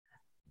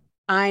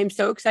I'm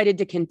so excited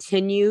to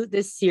continue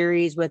this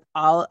series with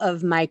all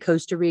of my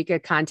Costa Rica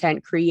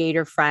content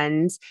creator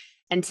friends.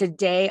 And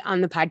today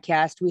on the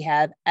podcast, we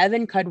have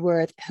Evan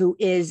Cudworth, who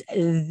is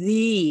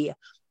the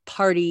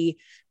party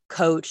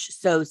coach.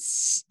 So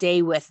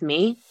stay with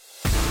me.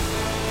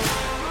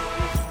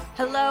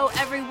 Hello,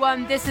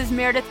 everyone. This is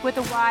Meredith with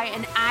a Y,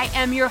 and I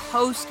am your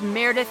host,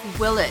 Meredith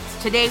Willett.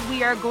 Today,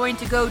 we are going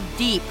to go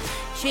deep,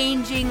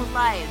 changing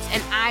lives,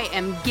 and I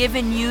am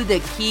giving you the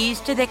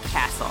keys to the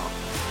castle.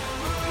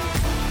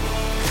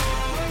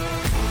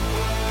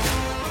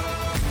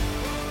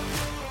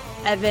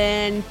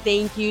 Evan,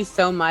 thank you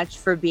so much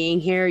for being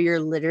here. You're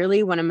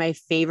literally one of my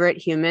favorite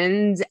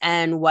humans,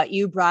 and what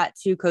you brought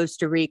to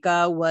Costa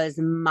Rica was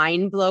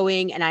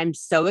mind-blowing, and I'm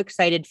so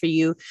excited for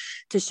you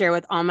to share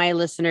with all my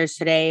listeners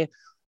today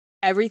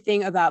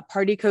everything about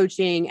party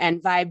coaching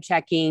and vibe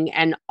checking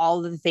and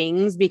all the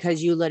things,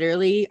 because you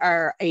literally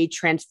are a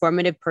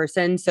transformative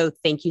person. So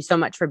thank you so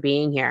much for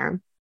being here.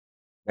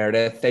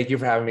 Meredith, thank you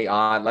for having me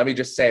on. Let me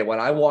just say,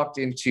 when I walked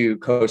into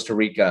Costa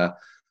Rica,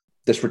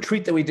 this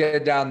retreat that we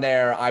did down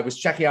there, I was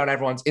checking out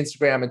everyone's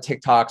Instagram and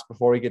TikToks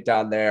before we get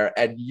down there.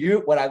 And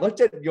when I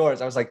looked at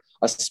yours, I was like,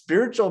 a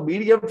spiritual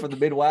medium from the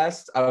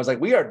Midwest. I was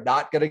like, we are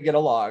not going to get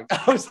along.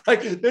 I was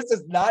like, this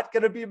is not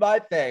going to be my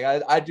thing.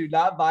 I do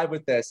not vibe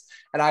with this.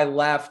 And I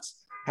left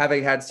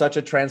having had such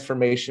a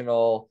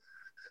transformational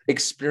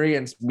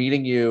experience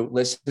meeting you,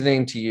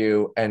 listening to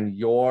you, and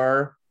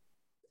your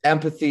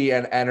empathy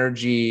and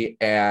energy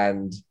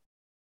and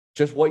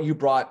just what you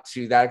brought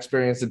to that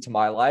experience into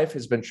my life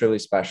has been truly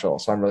special.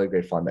 So I'm really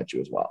grateful I met you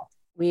as well.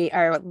 We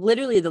are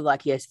literally the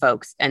luckiest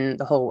folks in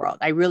the whole world.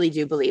 I really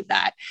do believe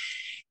that.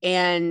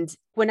 And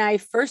when I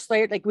first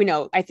layered,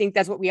 I think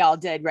that's what we all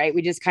did, right?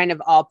 We just kind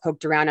of all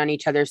poked around on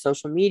each other's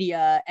social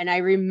media. And I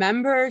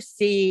remember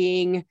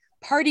seeing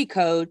Party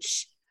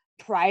Coach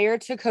prior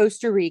to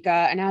Costa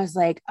Rica. And I was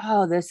like,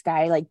 oh, this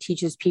guy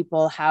teaches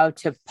people how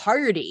to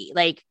party,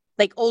 like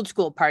old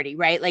school party,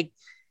 right? Like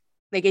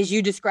as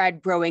you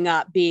described growing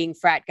up being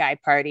frat guy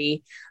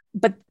party,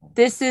 but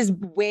this is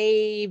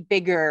way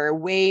bigger,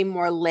 way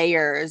more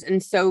layers.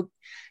 And so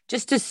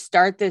just to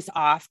start this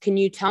off, can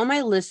you tell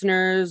my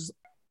listeners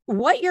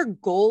what your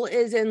goal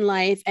is in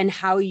life and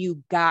how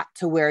you got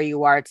to where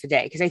you are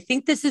today? Because I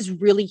think this is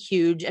really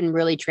huge and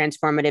really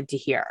transformative to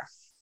hear.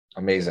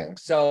 Amazing.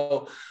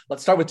 So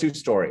let's start with two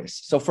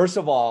stories. So first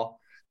of all,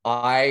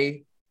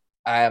 I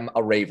am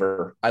a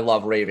raver. I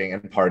love raving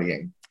and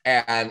partying.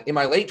 And in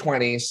my late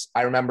 20s,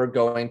 I remember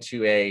going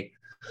to a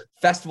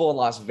festival in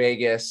Las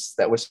Vegas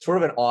that was sort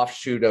of an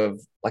offshoot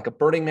of like a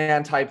Burning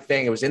Man type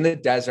thing. It was in the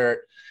desert,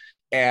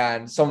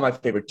 and some of my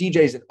favorite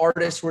DJs and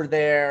artists were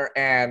there,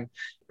 and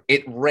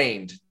it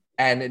rained,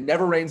 and it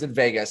never rains in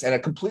Vegas. And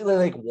it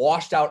completely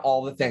washed out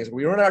all the things.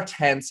 We were in our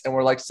tents and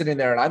we're sitting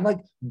there, and I'm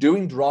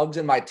doing drugs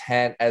in my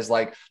tent as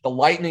the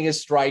lightning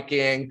is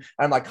striking.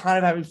 And I'm kind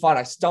of having fun.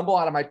 I stumble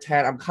out of my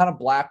tent. I'm kind of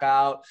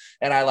blackout,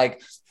 and I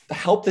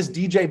help this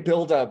DJ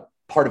build a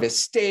part of his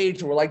stage,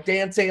 and we're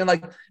dancing,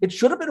 and it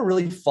should have been a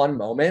really fun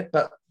moment,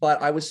 but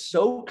I was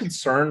so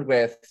concerned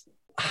with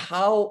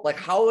how I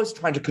was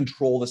trying to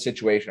control the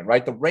situation,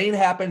 right? The rain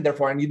happened,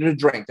 therefore I needed a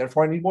drink,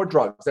 therefore I need more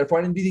drugs, therefore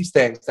I need these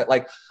things that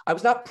I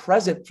was not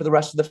present for the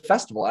rest of the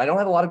festival. I don't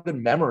have a lot of good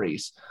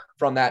memories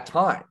from that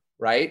time,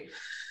 right?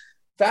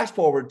 Fast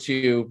forward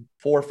to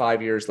 4 or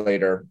 5 years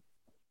later,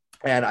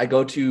 and I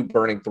go to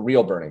the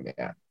real Burning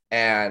Man,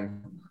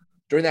 and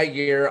during that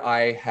year,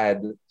 I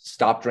had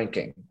stopped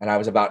drinking, and I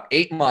was about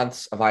 8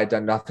 months I had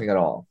done nothing at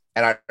all.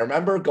 And I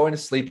remember going to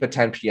sleep at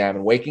 10 p.m.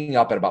 and waking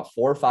up at about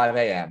 4 or 5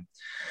 a.m.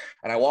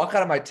 And I walk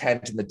out of my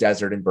tent in the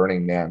desert in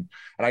Burning Man,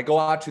 and I go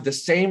out to the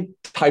same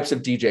types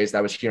of DJs that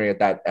I was hearing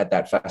at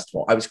that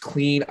festival. I was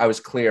clean, I was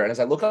clear. And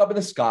as I look up in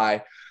the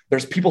sky,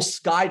 there's people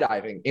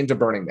skydiving into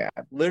Burning Man,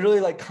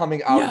 literally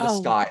coming out of the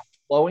sky,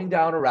 flowing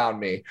down around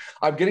me.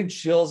 I'm getting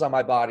chills on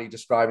my body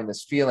describing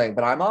this feeling,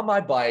 but I'm on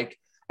my bike.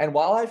 And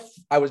while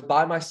I was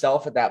by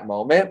myself at that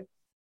moment,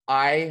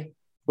 I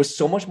was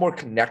so much more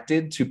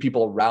connected to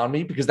people around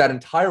me, because that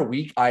entire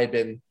week I had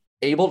been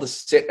able to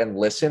sit and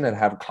listen and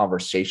have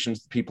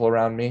conversations with people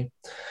around me.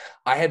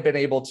 I had been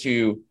able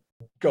to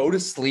go to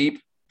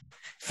sleep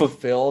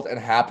fulfilled and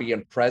happy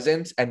and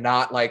present, and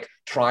not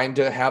trying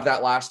to have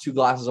that last 2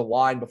 glasses of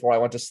wine before I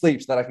went to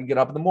sleep so that I can get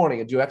up in the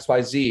morning and do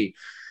XYZ.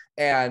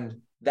 And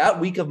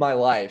that week of my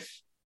life,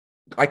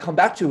 I come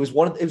back to, it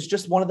was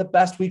just one of the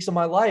best weeks of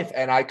my life.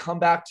 And I come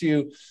back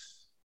to,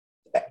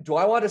 do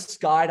I want to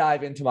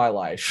skydive into my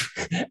life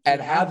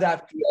and have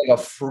that feeling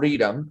of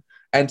freedom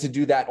and to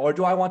do that? Or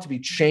do I want to be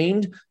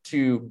chained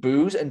to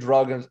booze and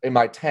drugs in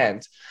my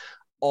tent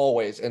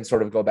always and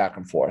sort of go back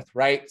and forth,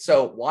 right?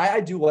 So why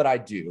I do what I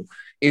do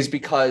is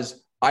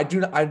because I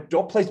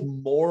don't place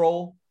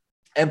moral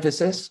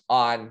emphasis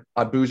on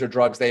booze or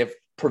drugs. They have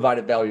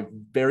provided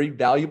very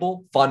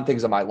valuable, fun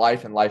things in my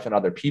life and life in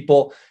other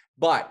people.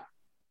 But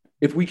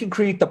if we can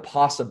create the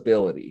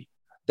possibility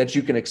that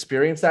you can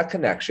experience that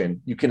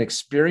connection, you can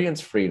experience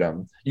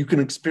freedom, you can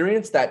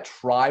experience that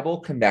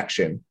tribal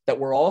connection that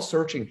we're all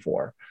searching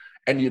for,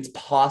 And it's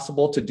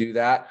possible to do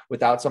that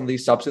without some of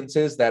these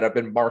substances that have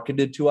been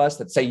marketed to us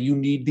that say you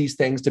need these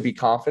things to be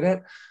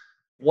confident.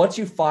 Once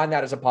you find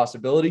that as a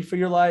possibility for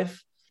your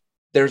life,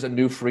 there's a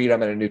new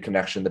freedom and a new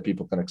connection that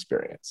people can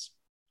experience.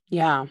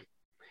 Yeah.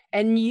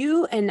 And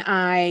you and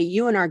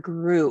our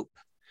group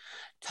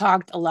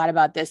talked a lot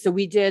about this. So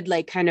we did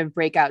like kind of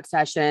breakout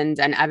sessions,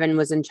 and Evan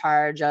was in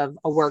charge of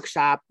a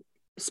workshop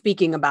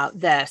speaking about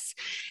this.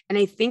 And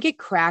I think it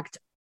cracked,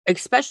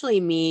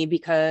 especially me,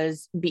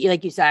 because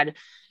like you said,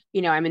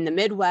 I'm in the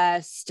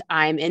Midwest,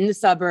 I'm in the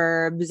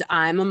suburbs,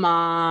 I'm a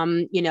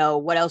mom,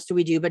 what else do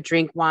we do but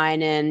drink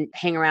wine and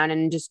hang around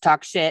and just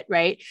talk shit,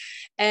 right?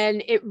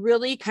 And it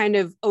really kind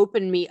of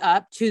opened me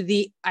up to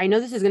I know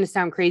this is going to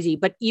sound crazy,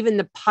 but even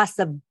the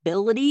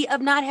possibility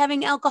of not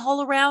having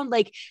alcohol around,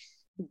 like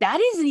that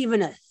isn't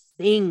even a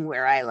thing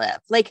where I live.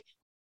 Like,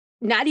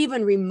 not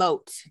even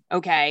remote.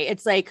 Okay.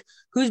 It's like,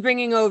 who's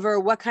bringing over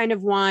what kind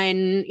of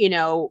wine,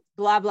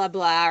 blah, blah,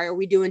 blah. Are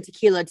we doing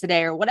tequila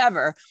today or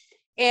whatever?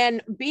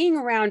 And being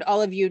around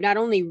all of you, not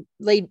only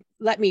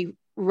let me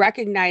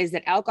recognize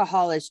that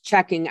alcohol is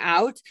checking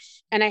out.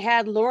 And I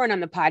had Lauren on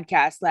the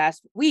podcast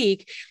last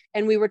week,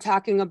 and we were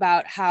talking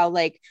about how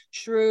like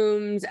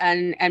shrooms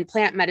and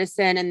plant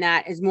medicine, and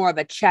that is more of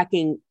a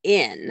checking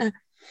in.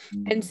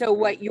 And so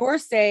what you're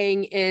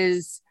saying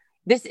is,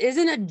 this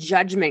isn't a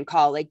judgment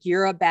call. Like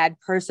you're a bad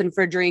person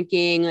for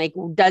drinking. Like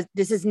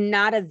this is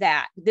not a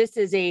that. This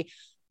is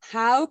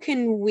how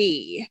can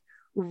we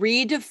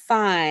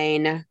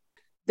redefine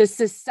the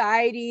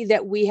society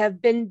that we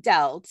have been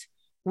dealt,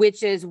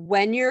 which is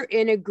when you're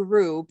in a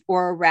group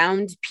or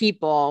around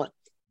people,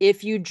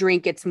 if you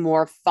drink, it's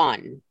more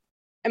fun.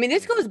 I mean,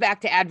 this goes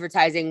back to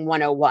advertising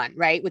 101,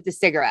 right? With the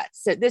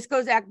cigarettes. So this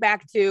goes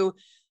back to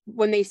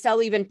when they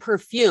sell even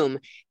perfume.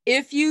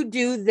 If you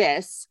do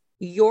this,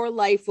 your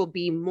life will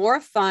be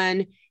more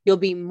fun. You'll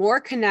be more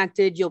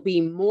connected. You'll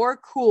be more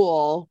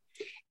cool.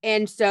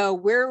 And so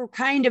we're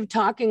kind of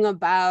talking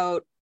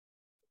about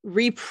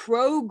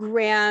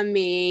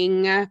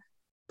reprogramming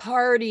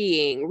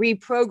partying,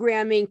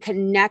 reprogramming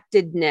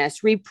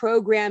connectedness,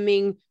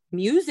 reprogramming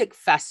music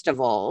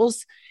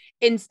festivals,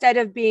 instead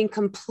of being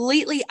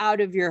completely out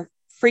of your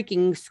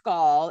freaking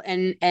skull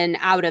and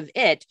out of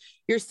it.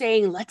 You're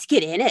saying, let's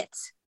get in it.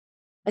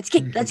 Let's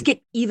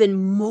get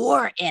even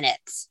more in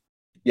it.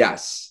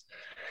 Yes.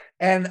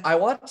 And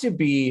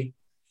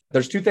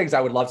there's two things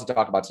I would love to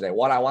talk about today.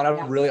 One, I want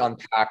to really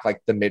unpack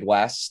like the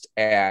Midwest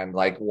and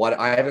like what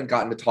I haven't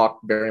gotten to talk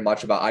very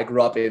much about. I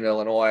grew up in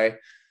Illinois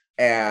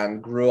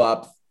and grew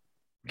up,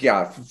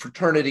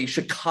 fraternity,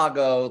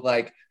 Chicago,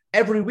 like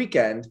every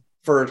weekend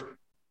for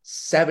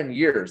 7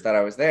 years that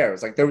I was there. It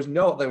was like, there was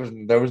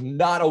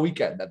not a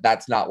weekend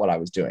that's not what I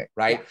was doing.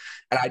 Right. Yeah.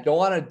 And I don't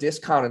want to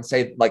discount and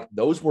say like,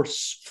 those were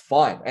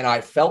fun and I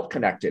felt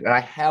connected and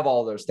I have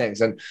all those things.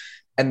 And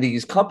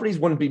these companies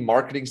wouldn't be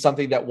marketing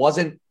something that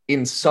wasn't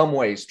in some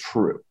ways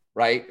true,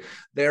 right?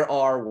 There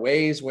are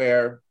ways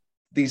where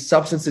these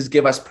substances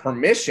give us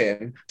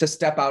permission to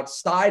step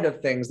outside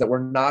of things that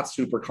we're not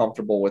super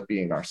comfortable with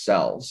being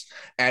ourselves.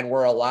 And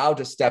we're allowed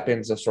to step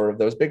into sort of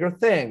those bigger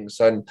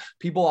things. And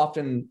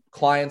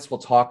clients will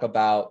talk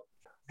about,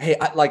 hey,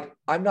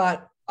 I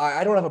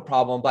don't have a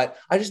problem, but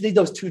I just need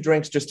those 2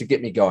 drinks just to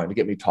get me going, to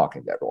get me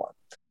talking to everyone.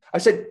 I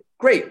said,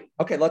 great.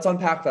 Okay, let's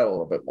unpack that a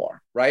little bit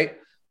more, right?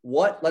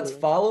 Let's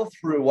follow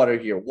through what are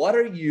here. What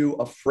are you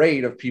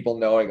afraid of people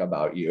knowing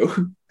about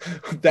you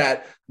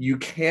that you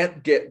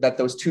can't get, that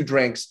those 2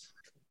 drinks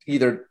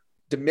either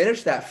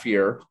diminish that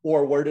fear,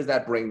 or where does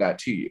that bring that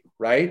to you?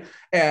 Right.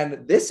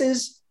 And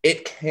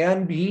it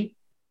can be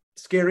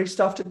scary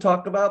stuff to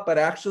talk about, but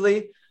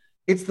actually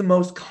it's the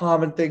most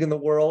common thing in the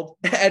world.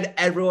 And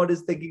everyone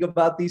is thinking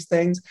about these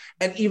things.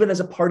 And even as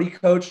a party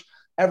coach,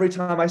 every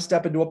time I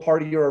step into a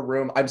party or a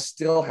room, I'm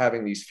still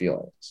having these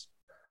feelings.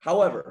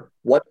 However,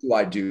 what do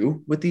I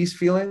do with these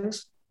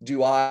feelings?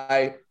 Do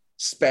I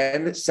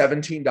spend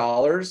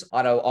 $17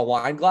 on a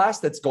wine glass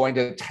that's going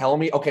to tell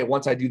me, okay,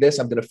 once I do this,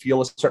 I'm going to feel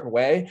a certain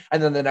way.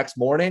 And then the next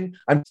morning,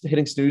 I'm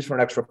hitting snooze for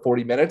an extra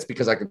 40 minutes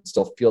because I can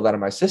still feel that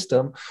in my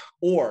system?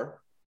 Or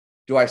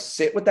do I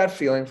sit with that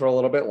feeling for a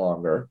little bit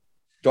longer?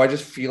 Do I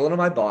just feel it in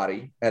my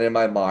body and in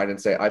my mind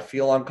and say, I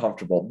feel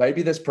uncomfortable?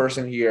 Maybe this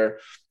person here,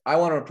 I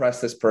want to impress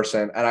this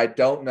person. And I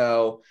don't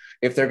know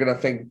if they're going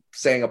to think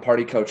saying a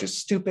party coach is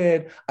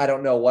stupid. I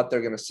don't know what they're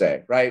going to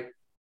say, right?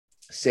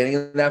 Sitting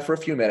in that for a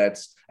few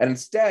minutes. And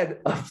instead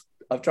of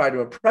trying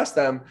to impress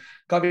them,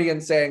 coming in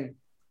and saying,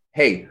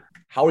 hey,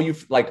 how are you?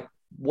 Like,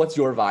 what's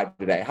your vibe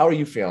today? How are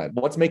you feeling?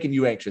 What's making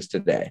you anxious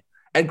today?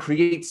 And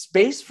create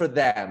space for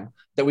them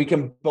that we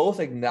can both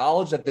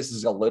acknowledge that this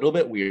is a little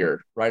bit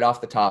weird right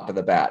off the top of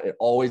the bat. It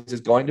always is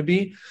going to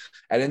be.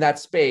 And in that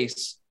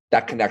space,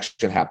 that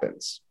connection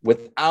happens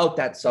without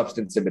that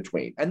substance in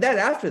between. And then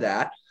after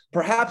that,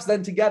 perhaps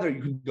then together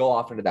you can go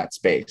off into that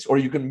space, or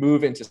you can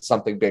move into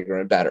something bigger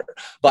and better.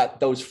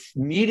 But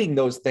needing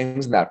those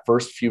things in that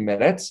first few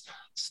minutes,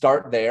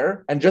 start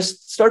there and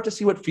just start to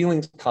see what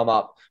feelings come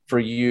up for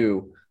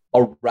you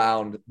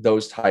around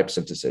those types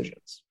of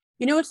decisions.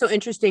 You know what's so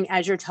interesting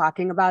as you're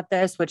talking about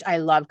this, which I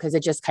love because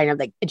it just kind of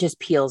like it just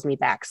peels me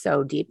back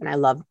so deep, and I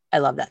love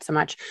that so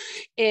much,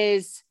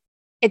 is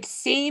it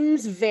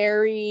seems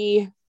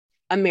very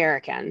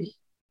American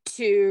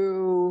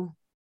to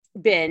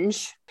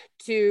binge,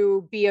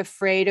 to be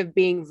afraid of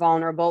being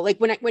vulnerable. Like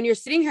when you're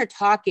sitting here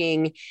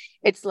talking,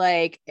 it's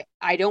like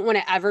I don't want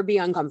to ever be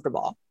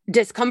uncomfortable.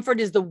 Discomfort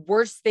is the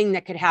worst thing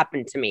that could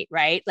happen to me,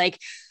 right? Like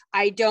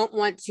I don't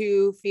want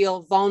to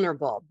feel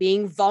vulnerable.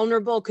 Being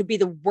vulnerable could be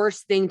the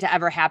worst thing to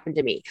ever happen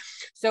to me.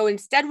 So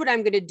instead, what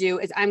I'm going to do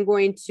is I'm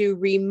going to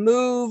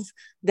remove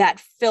that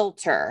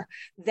filter,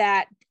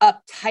 that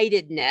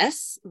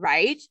uptightedness,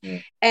 right?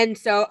 Mm. And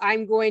so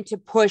I'm going to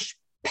push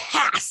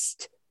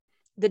past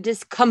the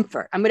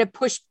discomfort. I'm going to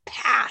push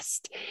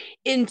past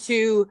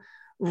into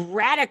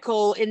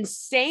radical,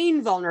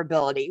 insane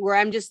vulnerability where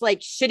I'm just like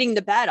shitting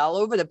the bed all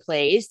over the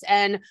place.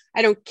 And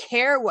I don't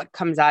care what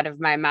comes out of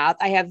my mouth.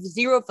 I have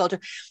zero filter.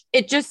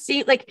 It just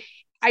seems like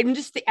I'm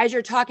just, as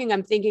you're talking,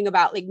 I'm thinking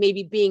about like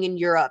maybe being in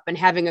Europe and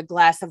having a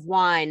glass of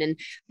wine, and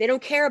they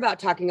don't care about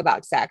talking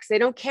about sex. They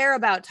don't care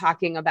about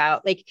talking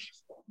about, like,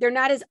 they're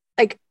not as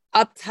like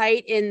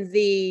uptight in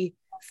the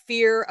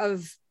fear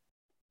of,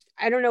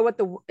 I don't know what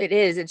it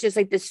is. It's just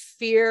like this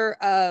fear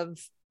of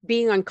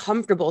being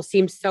uncomfortable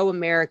seems so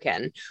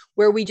American,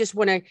 where we just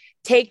want to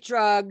take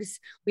drugs.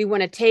 We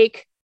want to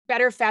take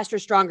better, faster,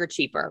 stronger,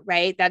 cheaper,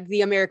 right? That's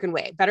the American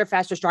way. Better,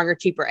 faster, stronger,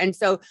 cheaper. And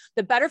so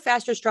the better,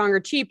 faster, stronger,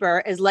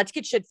 cheaper is let's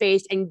get shit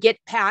faced and get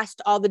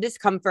past all the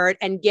discomfort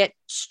and get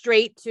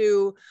straight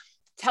to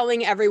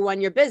telling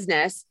everyone your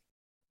business.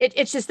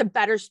 It's just the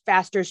better,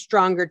 faster,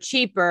 stronger,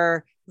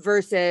 cheaper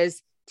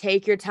versus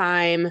take your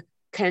time,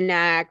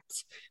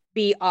 connect,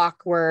 be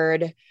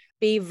awkward,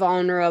 be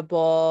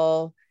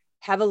vulnerable,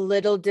 have a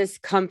little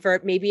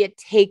discomfort. Maybe it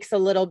takes a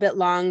little bit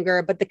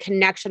longer, but the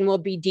connection will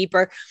be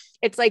deeper.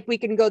 It's like we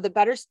can go the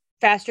better,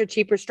 faster,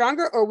 cheaper,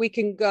 stronger, or we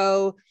can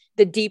go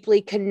the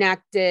deeply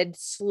connected,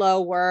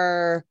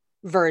 slower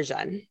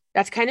version.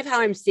 That's kind of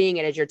how I'm seeing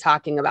it as you're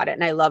talking about it.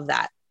 And I love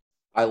that.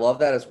 I love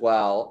that as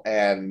well.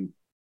 And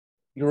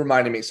you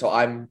reminded me. So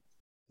I'm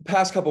the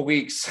past couple of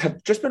weeks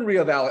have just been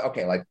reevaluating.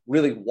 Okay, like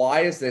really, why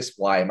is this?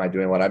 Why am I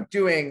doing what I'm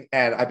doing?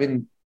 And I've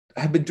been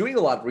doing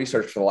a lot of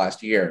research for the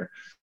last year.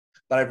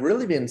 But I've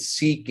really been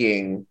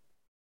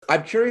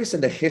I'm curious in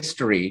the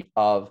history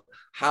of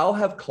how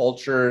have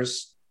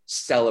cultures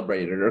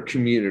celebrated or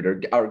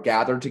communed or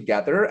gathered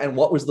together, and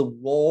what was the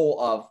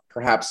role of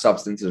perhaps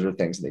substances or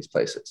things in these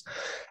places.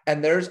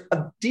 And there's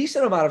a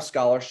decent amount of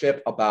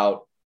scholarship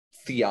about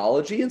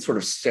theology and sort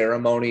of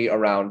ceremony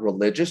around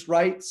religious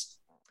rites.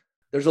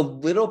 There's a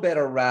little bit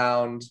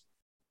around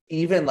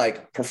even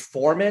like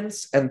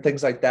performance and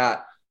things like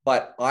that.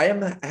 But I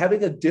am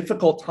having a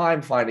difficult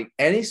time finding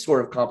any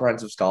sort of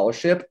comprehensive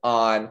scholarship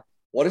on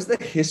what is the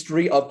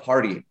history of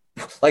partying.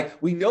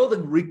 Like we know the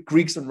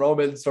Greeks and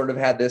Romans sort of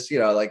had this,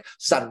 like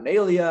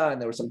Saturnalia, and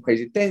there were some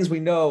crazy things.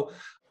 We know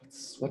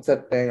what's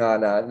that thing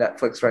on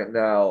Netflix right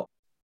now?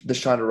 The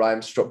Shonda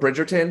Rhimes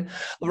Bridgerton,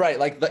 right?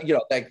 Like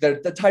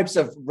the types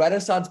of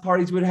Renaissance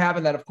parties we'd have,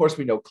 and then of course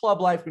we know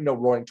club life, we know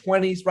Roaring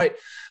Twenties, right?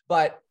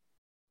 But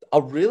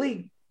a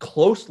really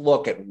close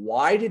look at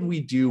why did we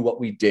do what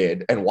we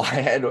did, and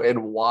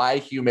why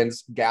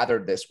humans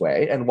gathered this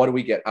way, and what do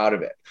we get out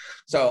of it.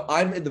 So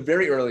I'm in the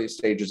very early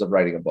stages of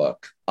writing a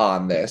book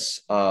on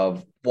this,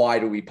 of why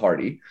do we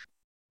party.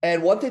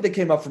 And one thing that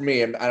came up for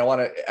me, and I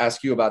want to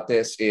ask you about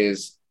this,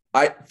 is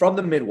from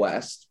the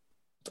Midwest.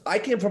 I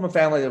came from a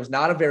family that was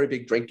not a very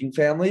big drinking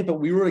family, but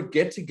we were to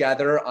get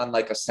together on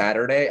like a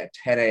Saturday at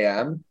 10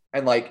 a.m.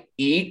 and like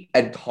eat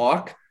and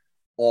talk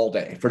all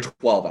day for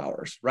 12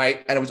 hours,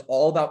 right? And it was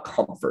all about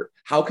comfort.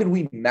 How can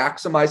we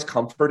maximize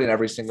comfort in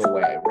every single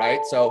way, right?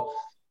 So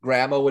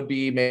grandma would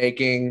be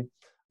making,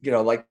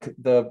 like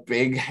the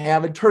big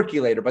ham and turkey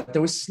later, but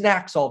there was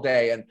snacks all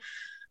day. And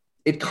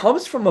it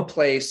comes from a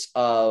place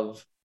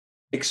of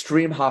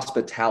extreme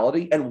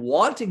hospitality and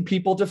wanting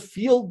people to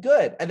feel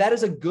good. And that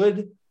is a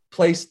good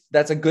place.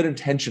 That's a good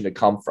intention to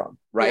come from,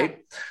 right?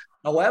 Yeah.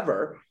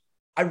 However,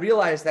 I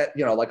realized that,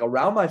 like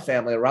around my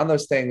family, around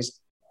those things,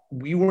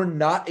 we were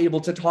not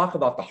able to talk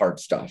about the hard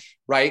stuff,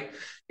 right?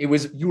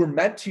 You were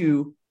meant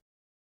to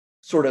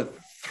sort of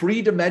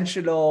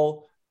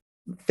three-dimensional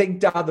think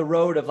down the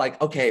road of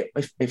like, okay,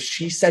 if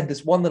she said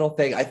this one little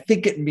thing, I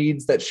think it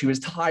means that she was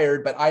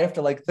tired, but I have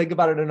to like think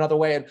about it another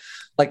way. And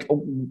like,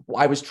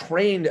 I was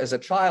trained as a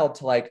child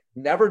to like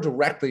never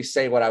directly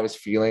say what I was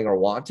feeling or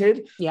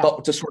wanted,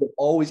 but to sort of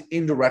always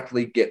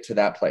indirectly get to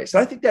that place.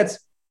 And I think there's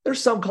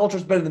some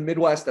cultures, but in the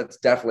Midwest, that's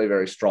definitely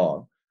very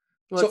strong.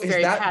 Well, it's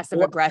very passive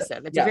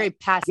aggressive. It's a very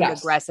passive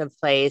aggressive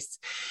place.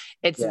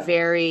 It's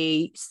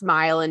very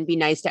smile and be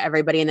nice to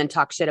everybody and then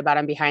talk shit about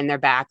them behind their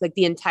back. Like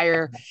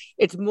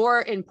it's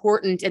more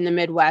important in the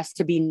Midwest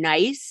to be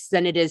nice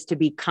than it is to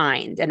be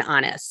kind and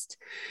honest.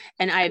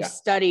 And I've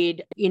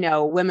studied,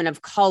 women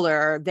of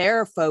color,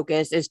 their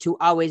focus is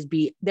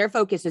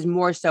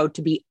more so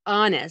to be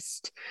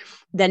honest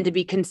than to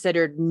be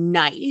considered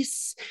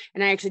nice.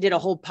 And I actually did a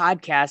whole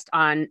podcast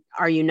on,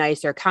 are you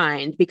nice or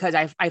kind? Because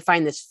I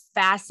find this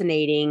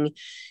fascinating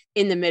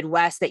in the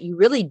Midwest that you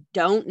really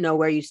don't know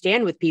where you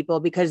stand with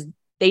people because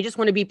they just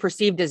want to be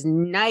perceived as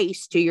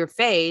nice to your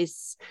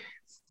face,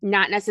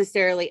 not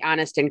necessarily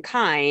honest and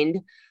kind.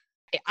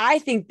 I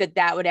think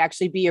that would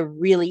actually be a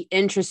really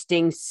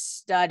interesting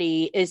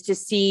study, is to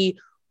see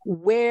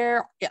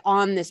where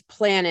on this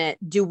planet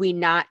do we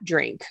not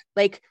drink?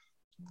 Like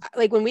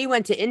when we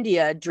went to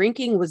India,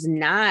 drinking was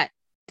not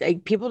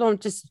like, people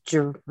don't just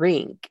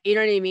drink, you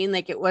know what I mean?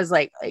 Like it was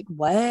like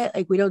what?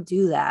 Like we don't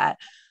do that.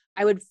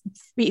 I would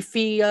be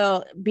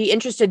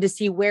interested to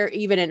see where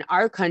even in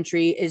our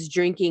country is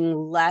drinking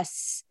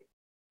less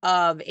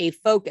of a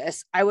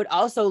focus. I would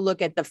also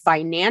look at the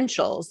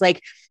financials.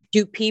 Like,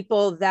 do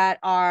people that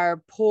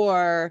are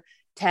poor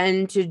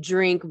tend to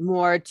drink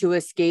more to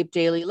escape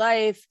daily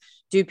life?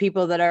 Do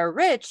people that are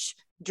rich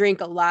drink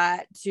a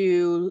lot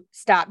to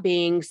stop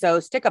being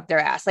so stick up their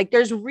ass? Like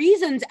there's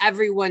reasons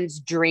everyone's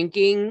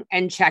drinking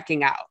and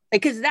checking out.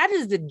 Like, cause that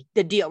is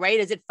the deal, right?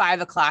 Is it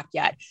 5 o'clock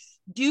yet?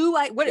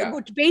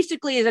 Which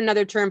basically is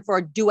another term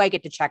for, do I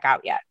get to check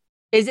out yet?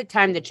 Is it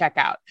time to check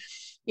out?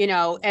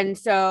 And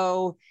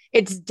so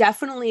it's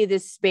definitely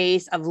this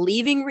space of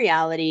leaving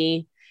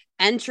reality,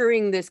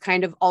 entering this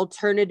kind of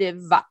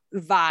alternative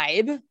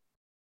vibe.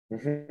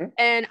 Mm-hmm.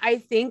 And I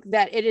think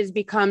that it has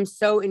become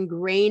so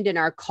ingrained in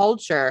our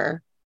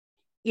culture,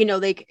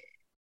 like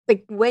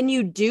when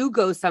you do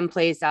go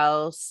someplace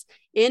else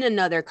in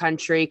another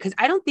country, because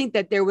I don't think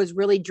that there was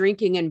really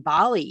drinking in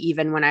Bali,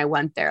 even when I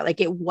went there, like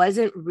it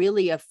wasn't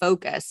really a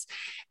focus.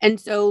 And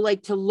so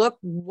like to look,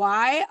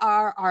 why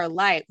are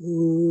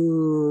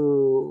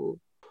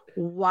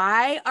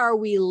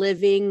we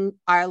living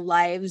our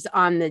lives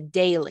on the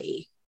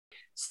daily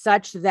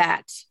such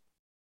that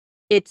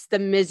it's the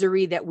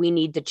misery that we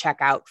need to check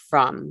out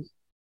from?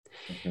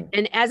 Mm-hmm.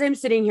 And as I'm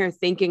sitting here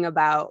thinking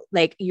about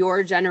like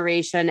your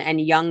generation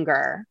and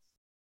younger,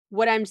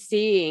 what I'm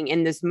seeing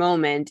in this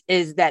moment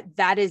is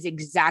that is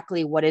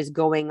exactly what is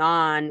going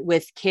on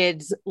with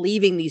kids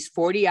leaving these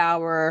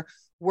 40-hour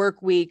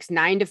work weeks,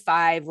 9 to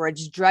 5, where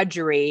it's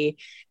drudgery.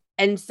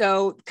 And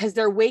so, because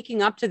they're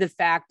waking up to the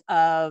fact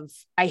of,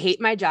 I hate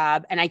my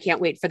job and I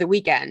can't wait for the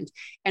weekend.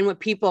 And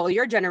what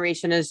your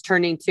generation is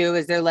turning to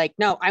is they're like,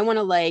 no, I want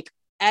to like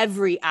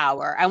every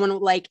hour. I want to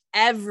like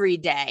every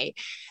day.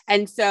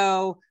 And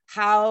so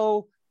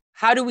how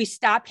do we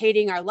stop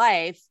hating our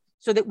life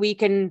so that we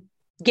can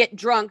get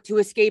drunk to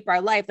escape our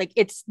life? Like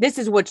this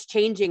is what's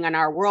changing in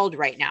our world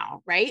right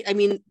now. Right. I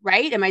mean,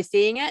 right. Am I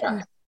seeing it?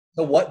 Yeah.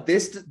 So what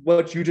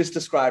you just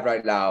described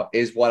right now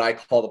is what I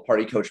call the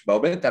party coach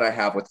moment that I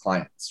have with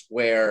clients,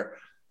 where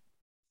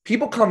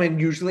people come in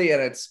usually,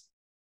 and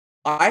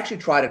I actually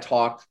try to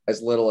talk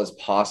as little as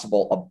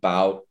possible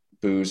about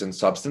booze and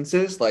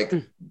substances. Like,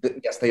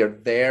 yes, they are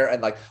there.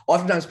 And like,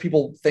 oftentimes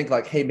people think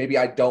like, hey, maybe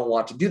I don't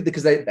want to do it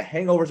because the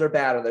hangovers are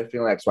bad and they're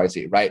feeling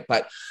XYZ. Right.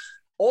 But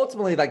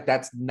ultimately, like,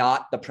 that's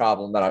not the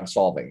problem that I'm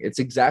solving. It's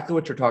exactly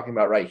what you're talking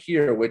about right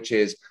here, which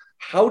is,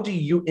 how do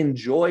you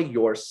enjoy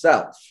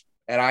yourself?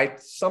 And I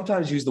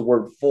sometimes use the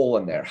word full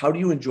in there. How do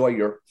you enjoy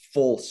your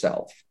full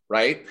self?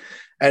 Right.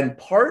 And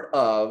part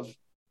of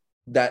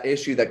that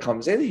issue that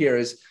comes in here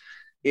is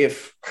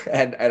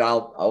and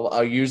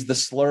I'll use the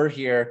slur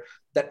here,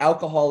 that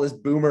alcohol is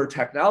boomer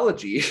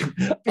technology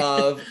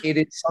of it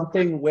is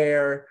something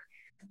where,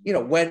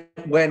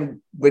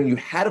 when you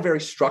had a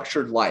very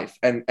structured life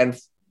and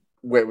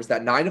where it was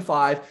that 9 to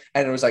 5,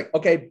 and it was like,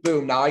 okay,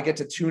 boom, now I get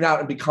to tune out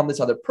and become this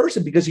other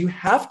person, because you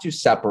have to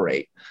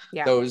separate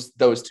those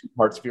two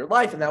parts of your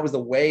life. And that was the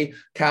way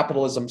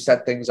capitalism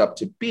set things up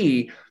to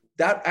be.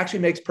 That actually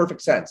makes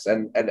perfect sense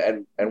and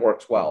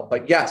works well.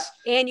 But yes.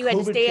 And you had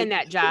to stay in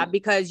that job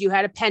because you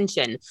had a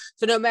pension.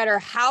 So no matter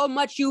how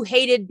much you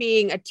hated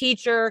being a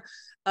teacher,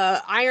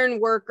 iron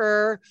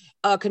worker,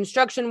 a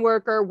construction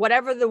worker,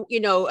 whatever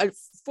a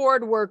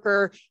Ford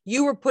worker,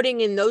 you were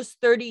putting in those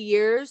 30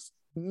 years,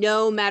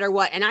 no matter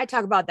what. And I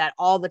talk about that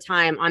all the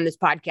time on this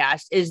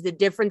podcast, is the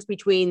difference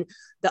between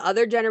the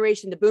other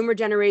generation, the boomer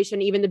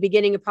generation, even the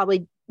beginning of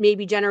probably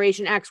maybe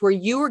Generation X, where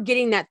you were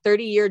getting that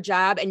 30-year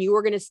job and you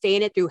were going to stay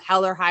in it through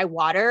hell or high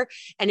water.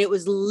 And it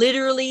was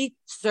literally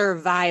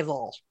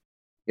survival.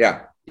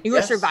 Yeah. You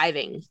were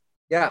surviving.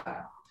 Yeah.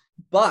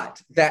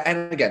 But that,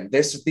 and again,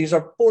 these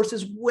are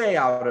forces way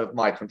out of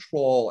my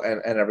control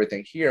and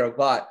everything here.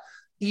 But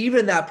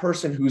even that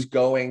person who's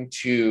going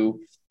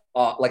to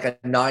like a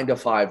 9 to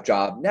 5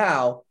 job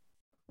now,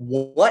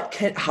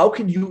 how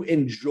can you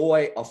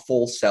enjoy a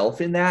full self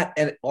in that?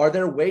 And are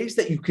there ways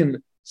that you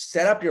can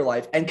set up your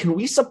life? And can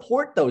we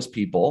support those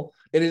people?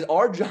 It is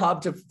our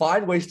job to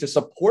find ways to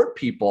support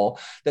people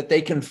that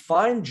they can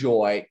find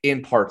joy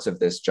in parts of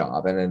this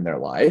job and in their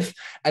life,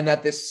 and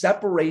that this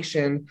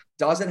separation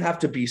doesn't have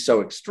to be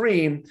so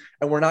extreme.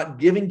 And we're not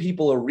giving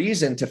people a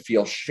reason to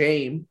feel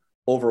shame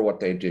over what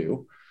they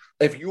do.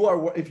 If you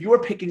are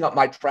picking up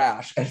my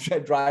trash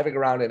and driving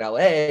around in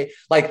LA,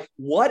 like,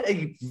 what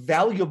a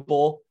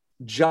valuable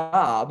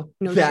job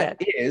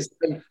is.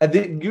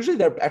 And usually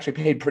they're actually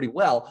paid pretty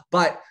well,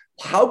 but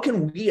how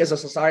can we as a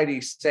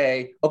society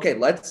say, okay,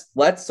 let's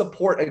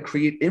support and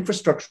create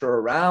infrastructure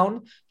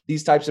around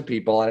these types of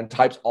people and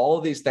all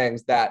of these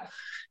things that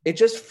it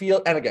just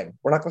feels, and again,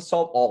 we're not going to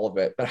solve all of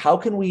it, but how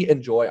can we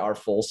enjoy our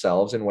full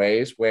selves in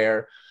ways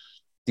where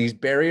these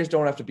barriers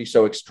don't have to be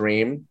so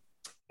extreme,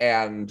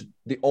 and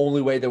the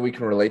only way that we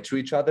can relate to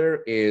each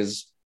other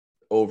is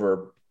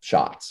over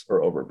shots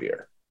or over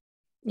beer?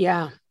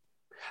 Yeah.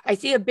 I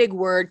see a big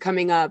word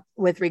coming up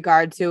with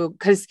regard to,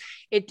 because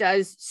it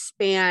does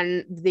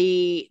span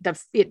the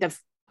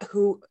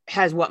who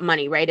has what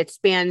money, right? It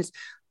spans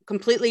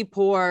completely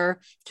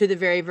poor to the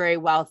very, very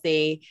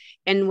wealthy.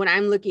 And when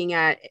I'm looking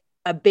at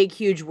a big,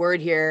 huge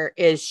word here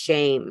is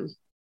shame.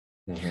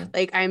 Mm-hmm.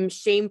 Like, I'm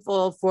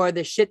shameful for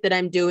the shit that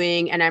I'm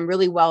doing, and I'm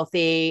really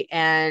wealthy,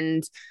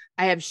 and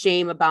I have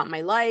shame about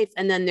my life.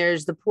 And then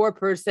there's the poor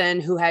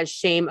person who has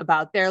shame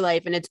about their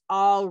life. And it's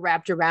all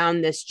wrapped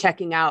around this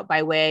checking out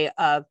by way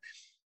of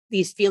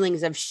these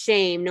feelings of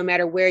shame, no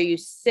matter where you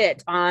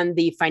sit on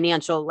the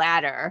financial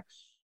ladder.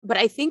 But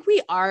I think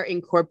we are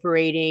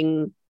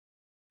incorporating,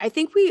 I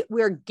think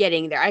we're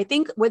getting there. I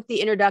think with the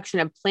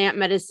introduction of plant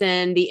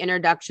medicine, the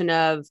introduction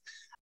of,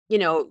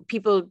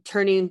 people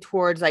turning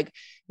towards like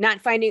not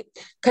finding,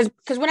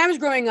 because when I was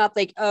growing up,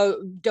 like,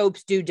 oh,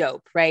 dopes do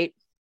dope, right?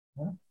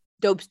 Yeah.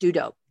 Dopes do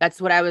dope. That's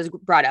what I was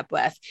brought up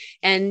with,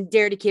 and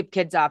dare to keep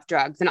kids off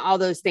drugs and all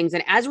those things.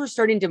 And as we're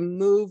starting to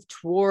move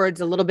towards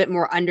a little bit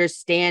more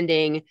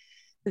understanding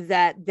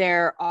that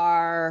there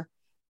are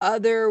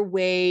other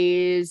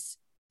ways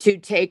to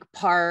take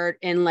part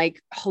in, like,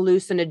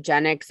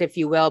 hallucinogenics, if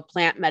you will,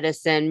 plant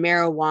medicine,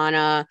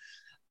 marijuana,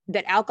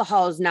 that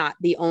alcohol is not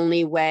the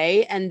only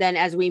way. And then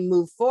as we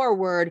move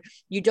forward,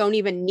 you don't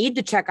even need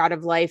to check out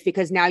of life,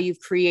 because now you've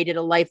created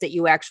a life that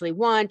you actually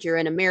want. You're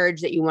in a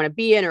marriage that you want to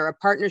be in, or a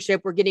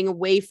partnership. We're getting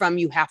away from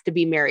you have to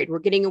be married. We're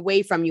getting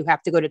away from you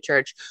have to go to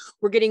church.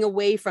 We're getting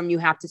away from you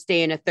have to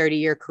stay in a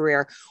 30-year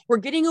career. We're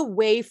getting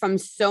away from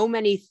so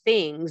many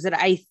things that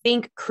I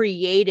think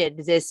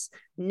created this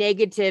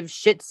negative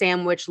shit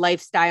sandwich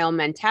lifestyle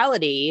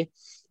mentality,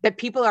 that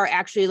people are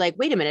actually like,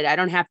 wait a minute, I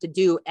don't have to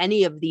do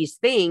any of these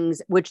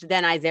things, which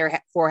then I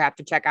therefore have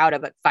to check out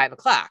of at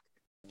 5:00.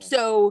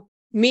 So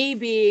me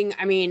being,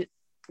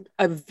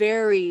 a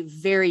very,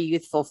 very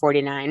youthful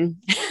 49,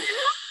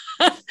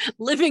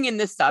 living in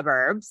the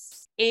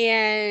suburbs.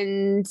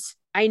 And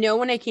I know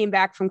when I came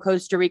back from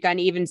Costa Rica,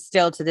 and even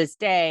still to this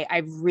day,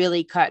 I've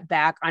really cut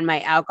back on my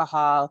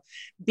alcohol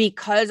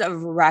because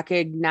of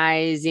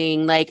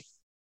recognizing, like,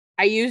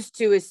 I used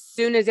to, as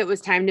soon as it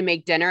was time to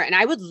make dinner, and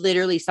I would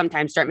literally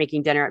sometimes start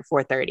making dinner at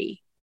 4:30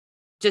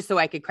 just so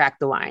I could crack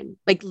the wine,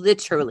 like,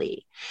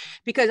 literally,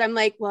 because I'm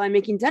like, well, I'm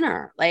making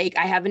dinner. Like,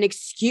 I have an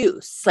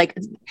excuse. Like,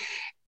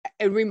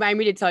 it remind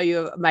me to tell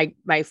you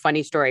my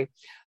funny story,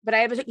 but I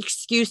have an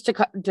excuse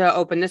to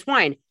open this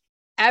wine.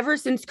 Ever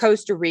since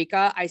Costa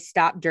Rica, I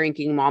stopped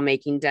drinking while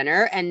making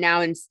dinner. And now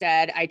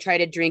instead I try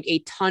to drink a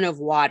ton of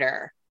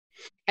water,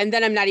 and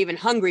then I'm not even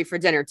hungry for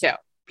dinner too.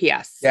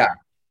 P.S. Yeah.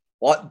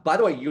 Well, by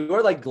the way, you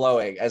are like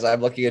glowing as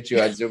I'm looking at you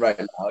on Zoom right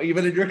now.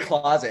 Even in your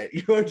closet,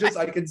 you are just,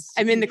 I can see.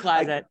 I'm in the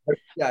closet.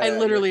 I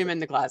literally am in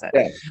the closet.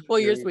 Yeah. Well,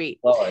 you're sweet.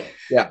 Glowing.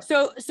 Yeah.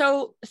 So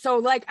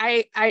like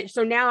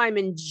so now I'm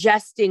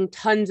ingesting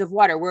tons of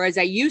water, whereas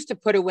I used to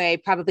put away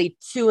probably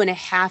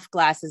 2.5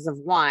 glasses of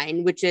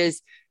wine, which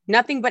is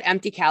nothing but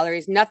empty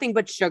calories, nothing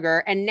but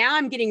sugar. And now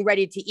I'm getting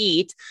ready to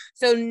eat.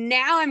 So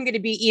now I'm going to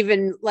be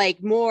even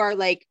like more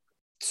like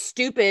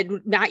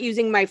stupid, not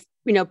using my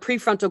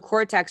prefrontal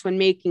cortex when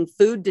making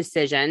food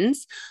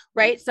decisions,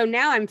 right? So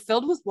now I'm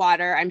filled with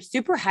water. I'm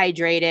super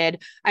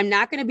hydrated. I'm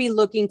not going to be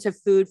looking to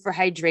food for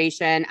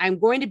hydration. I'm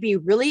going to be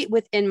really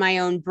within my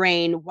own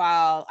brain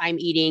while I'm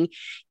eating.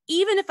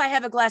 Even if I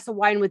have a glass of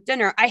wine with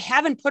dinner, I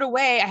haven't put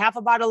away a half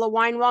a bottle of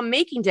wine while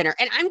making dinner.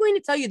 And I'm going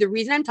to tell you, the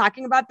reason I'm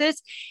talking about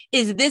this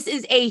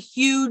is a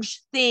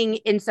huge thing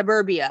in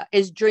suburbia,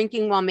 is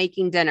drinking while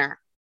making dinner.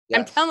 Yes.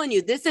 I'm telling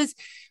you, this is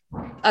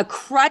a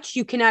crutch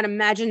you cannot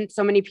imagine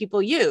so many people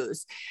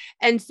use.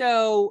 And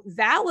so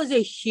that was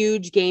a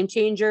huge game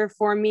changer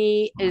for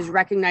me, is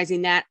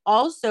recognizing that.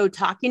 Also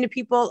talking to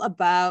people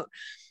about,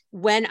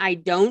 when I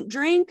don't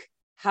drink,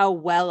 how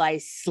well I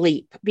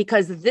sleep,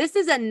 because this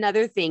is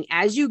another thing.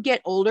 As you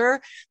get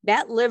older,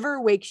 that liver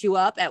wakes you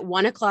up at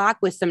 1:00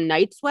 with some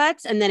night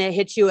sweats, and then it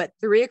hits you at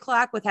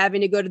 3:00 with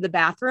having to go to the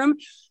bathroom.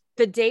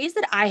 the days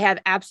that I have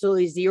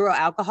absolutely zero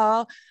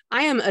alcohol,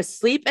 I am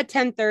asleep at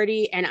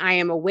 10:30 and I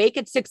am awake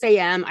at 6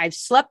 a.m. I've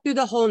slept through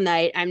the whole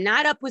night. I'm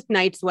not up with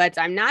night sweats.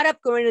 I'm not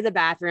up going to the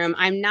bathroom.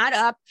 I'm not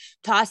up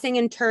tossing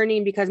and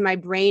turning because my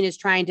brain is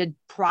trying to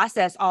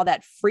process all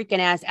that freaking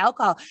ass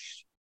alcohol.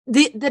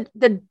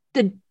 The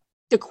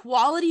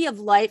quality of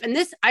life, and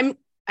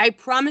I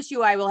promise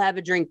you I will have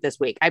a drink this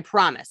week. I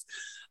promise.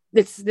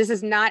 This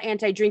is not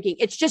anti-drinking.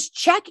 It's just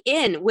check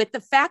in with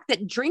the fact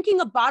that drinking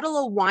a bottle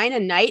of wine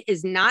a night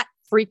is not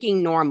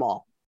freaking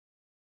normal.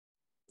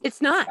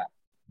 It's not.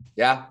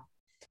 Yeah.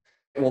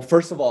 Well,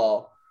 first of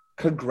all,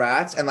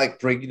 congrats. And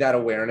like bringing that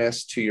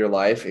awareness to your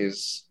life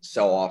is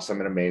so awesome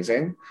and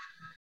amazing.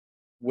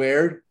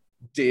 Where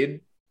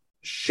did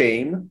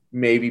shame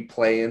maybe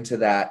play into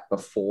that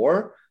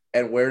before?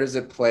 And where does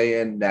it play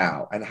in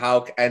now? And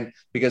how, and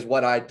because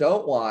what I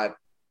don't want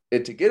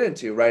it to get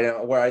into,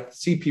 right, where I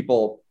see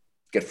people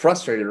get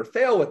frustrated or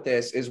fail with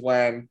this is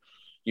when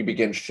you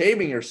begin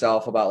shaming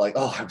yourself about like,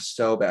 oh, I was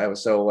so bad. I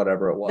was so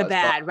whatever it was. The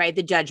bad, right?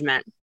 The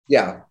judgment.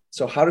 Yeah.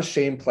 So how does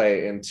shame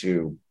play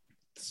into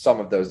some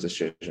of those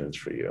decisions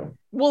for you?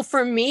 Well,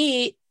 for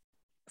me,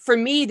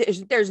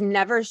 there's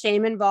never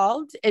shame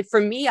involved. For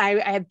me,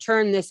 I have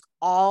turned this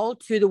all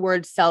to the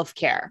word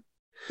self-care.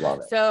 Love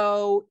it.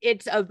 So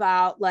it's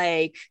about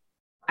like,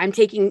 I'm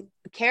taking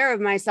care of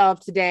myself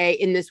today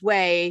in this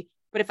way,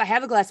 but if I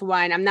have a glass of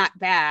wine, I'm not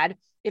bad.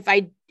 If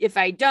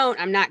I don't,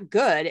 I'm not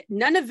good.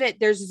 None of it.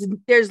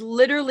 There's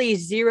literally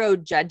zero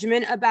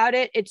judgment about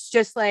it. It's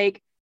just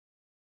like,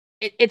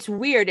 it's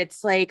weird.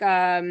 It's like,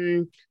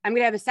 I'm going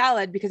to have a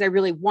salad because I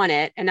really want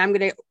it. And I'm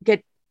going to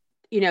get,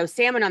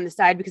 salmon on the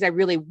side because I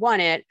really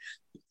want it.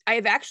 I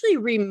have actually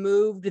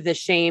removed the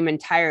shame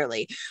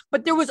entirely,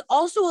 but there was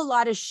also a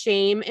lot of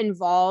shame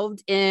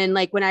involved in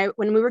like when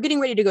we were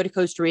getting ready to go to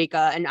Costa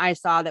Rica and I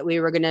saw that we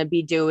were going to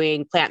be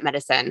doing plant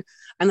medicine.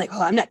 I'm like,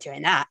 oh, I'm not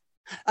doing that.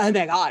 Oh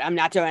my God, I'm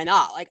not doing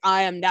that. Like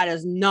that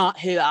is not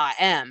who I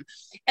am.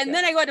 And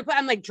then I go to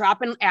I'm like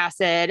dropping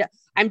acid.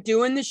 I'm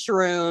doing the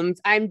shrooms.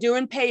 I'm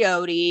doing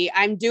peyote.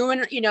 I'm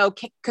doing,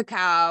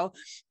 cacao.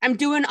 I'm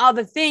doing all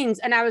the things.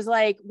 And I was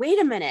like, wait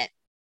a minute.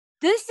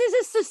 This is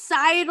a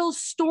societal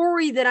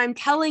story that I'm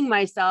telling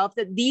myself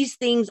that these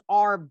things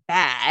are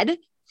bad,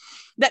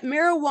 that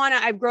marijuana,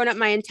 I've grown up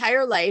my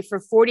entire life for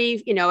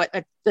 40,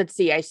 let's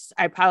see,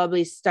 I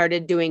probably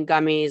started doing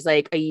gummies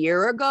like a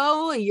year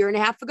and a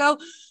half ago.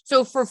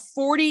 So for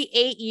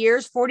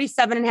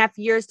 47 and a half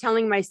years,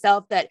 telling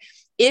myself that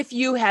if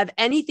you have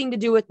anything to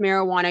do with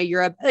marijuana,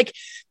 you're like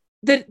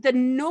the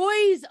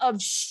noise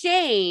of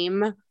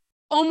shame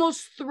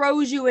almost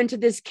throws you into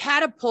this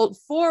catapult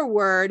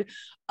forward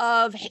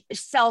of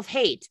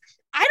self-hate.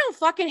 I don't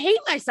fucking hate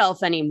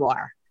myself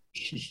anymore.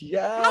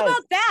 Yeah. How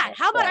about that?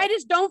 How about I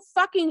just don't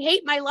fucking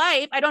hate my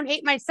life? I don't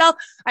hate myself.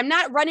 I'm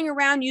not running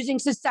around using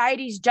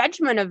society's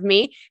judgment of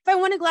me. If I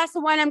want a glass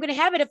of wine, I'm going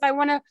to have it. If I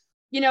want to,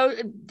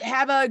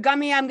 have a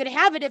gummy, I'm going to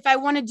have it. If I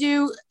want to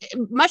do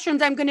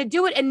mushrooms, I'm going to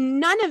do it. And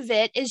none of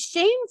it is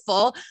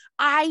shameful.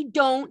 I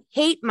don't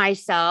hate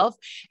myself.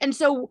 And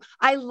so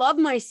I love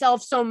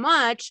myself so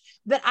much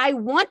that I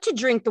want to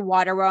drink the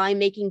water while I'm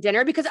making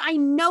dinner because I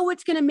know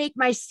it's going to make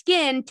my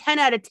skin 10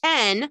 out of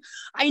 10.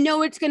 I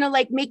know it's going to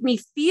like make me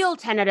feel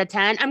 10 out of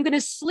 10. I'm going to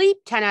sleep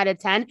 10 out of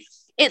 10.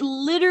 It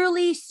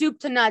literally soup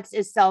to nuts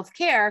is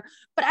self-care,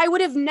 but I would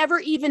have never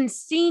even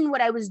seen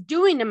what I was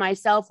doing to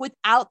myself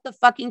without the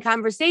fucking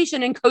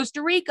conversation in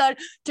Costa Rica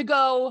to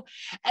go,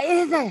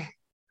 there's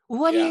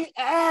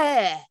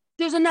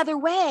another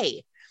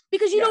way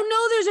because you don't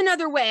know there's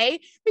another way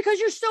because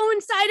you're so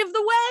inside of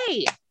the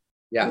way.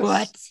 Yes.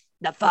 What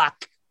the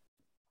fuck?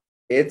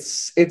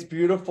 It's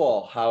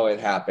beautiful how it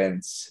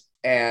happens.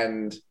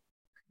 And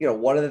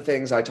one of the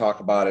things I talk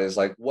about is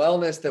like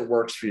wellness that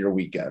works for your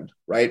weekend,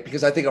 right?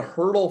 Because I think a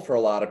hurdle for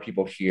a lot of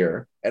people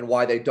here and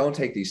why they don't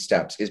take these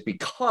steps is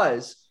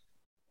because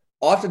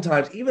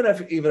oftentimes, even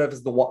if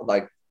it's the one,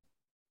 like,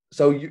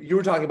 so you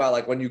were talking about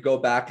like when you go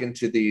back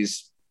into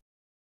these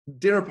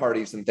dinner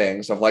parties and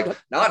things of like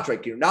not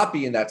drinking, not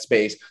be in that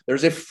space,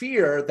 there's a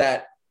fear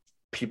that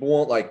people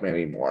won't like me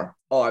anymore.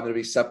 Oh, I'm going to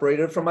be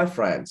separated from my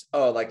friends.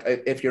 Oh, like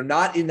if you're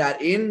not in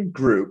that in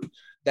group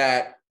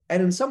that,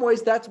 and in some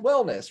ways that's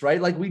wellness,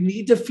 right? Like we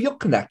need to feel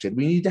connected.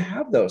 We need to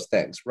have those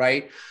things,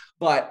 right?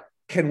 But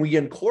can we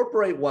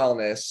incorporate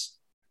wellness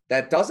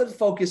that doesn't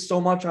focus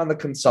so much on the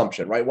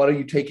consumption, right? What are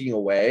you taking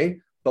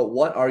away? But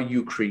what are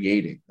you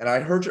creating? And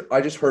I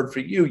just heard for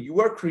you,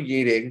 you are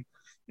creating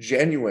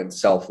genuine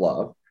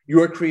self-love.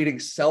 You are creating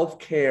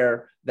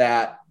self-care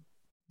that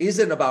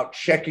isn't about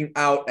checking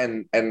out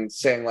and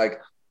saying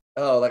like,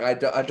 oh, like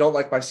I don't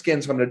like my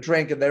skin, so I'm going to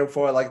drink, and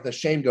therefore like the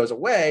shame goes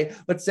away.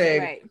 But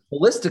saying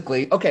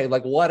holistically, okay,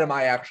 like what am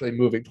I actually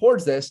moving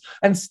towards this?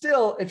 And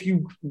still, if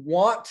you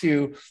want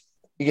to,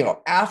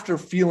 after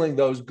feeling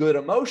those good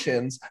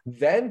emotions,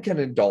 then can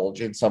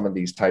indulge in some of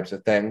these types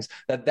of things.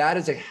 That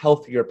is a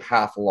healthier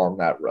path along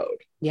that road.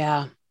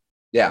 Yeah.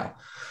 Yeah.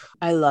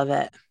 I love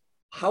it.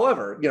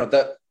 However,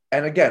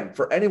 and again,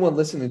 for anyone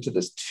listening to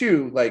this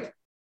too, like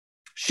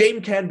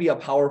shame can be a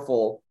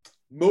powerful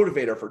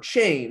motivator for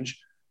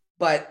change,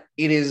 but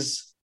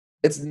it's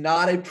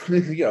not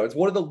it's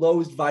one of the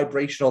lowest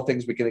vibrational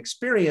things we can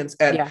experience.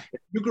 And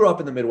if you grew up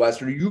in the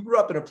Midwest, or you grew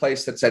up in a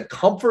place that said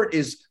comfort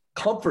is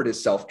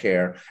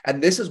self-care,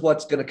 and this is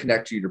what's going to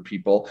connect you to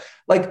people,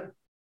 like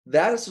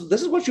this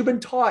is what you've been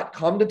taught.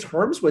 Come to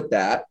terms with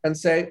that and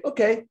say,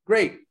 okay,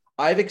 great.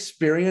 I've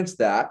experienced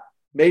that.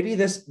 Maybe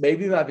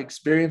I've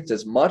experienced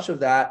as much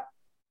of that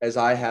as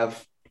I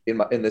have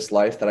in this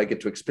life that I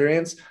get to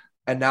experience.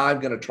 And now I'm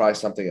going to try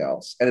something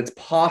else. And it's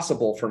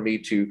possible for me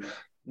to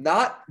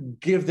not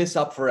give this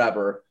up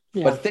forever,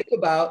 but think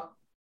about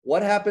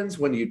what happens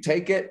when you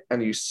take it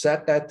and you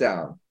set that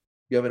down.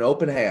 You have an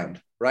open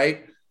hand,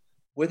 right?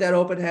 With that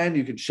open hand,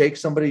 you can shake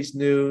somebody's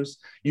news.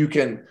 You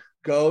can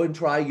go and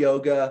try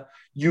yoga.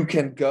 You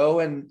can go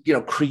and,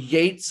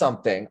 create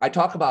something. I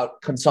talk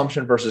about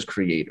consumption versus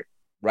creator,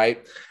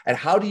 right? And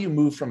how do you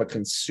move from a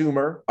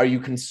consumer? Are you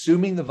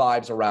consuming the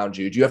vibes around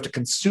you? Do you have to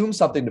consume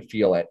something to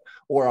feel it?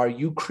 Or are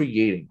you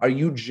creating? Are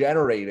you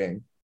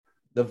generating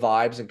the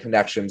vibes and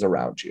connections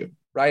around you,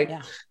 right?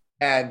 Yeah.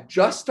 And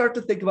just start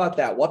to think about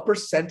that. What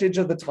percentage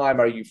of the time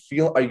are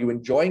you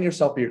enjoying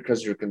yourself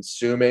because you're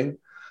consuming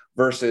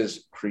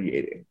versus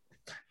creating?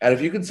 And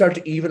if you can start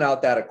to even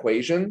out that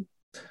equation,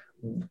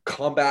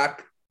 come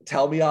back,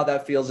 tell me how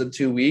that feels in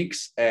 2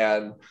 weeks,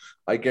 and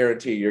I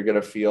guarantee you're going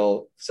to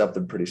feel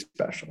something pretty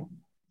special.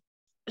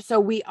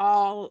 So we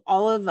all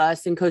of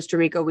us in Costa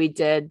Rica, we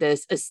did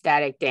this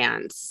ecstatic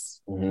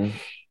dance. Mm-hmm.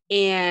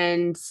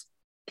 And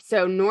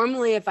so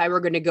normally if I were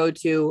going to go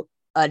to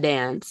a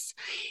dance,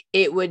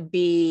 it would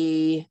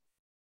be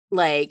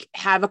like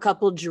have a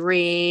couple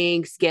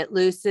drinks, get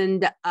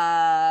loosened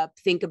up,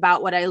 think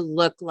about what I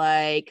look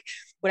like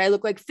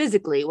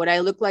physically, what I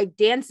look like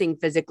dancing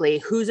physically,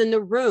 who's in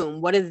the room,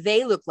 what do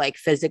they look like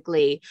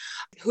physically,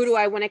 who do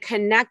I want to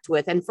connect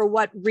with, and for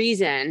what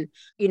reason.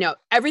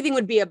 Everything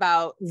would be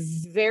about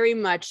very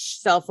much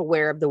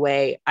self-aware of the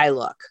way I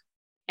look.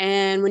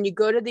 And when you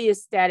go to the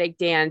ecstatic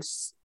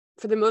dance,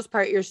 for the most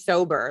part, you're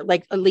sober,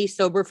 like at least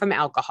sober from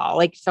alcohol.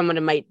 Like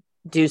someone might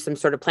do some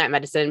sort of plant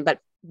medicine, but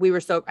we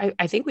were sober.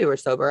 I think we were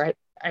sober.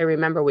 I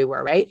remember we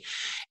were, right?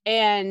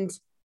 And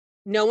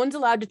no one's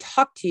allowed to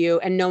talk to you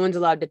and no one's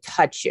allowed to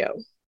touch you.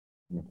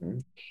 Mm-hmm.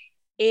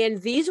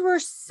 And these were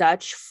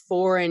such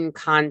foreign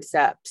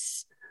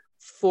concepts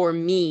for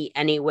me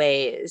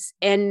anyways.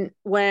 And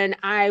when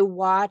I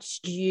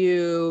watched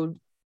you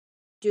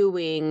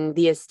doing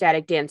the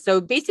ecstatic dance, so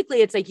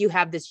basically it's like you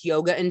have this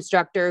yoga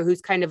instructor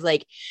who's kind of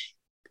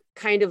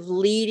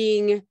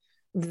leading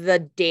the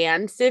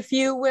dance, if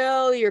you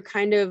will. You're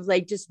kind of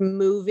like just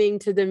moving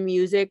to the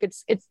music.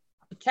 It's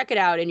check it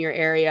out in your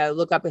area.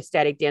 Look up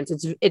ecstatic dance.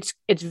 It's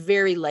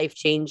very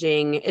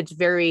life-changing. It's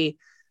very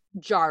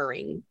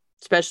jarring,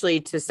 especially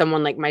to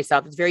someone like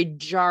myself. It's very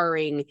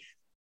jarring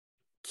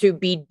to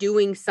be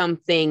doing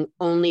something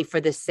only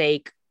for the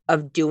sake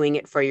of doing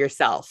it for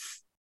yourself.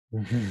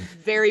 Mm-hmm.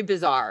 Very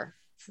bizarre,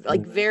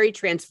 like very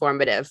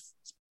transformative.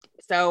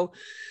 So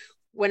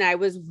when I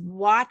was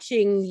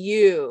watching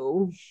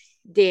you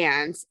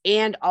dance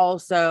and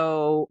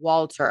also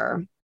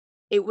Walter,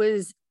 it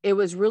was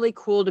really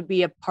cool to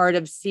be a part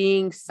of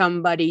seeing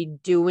somebody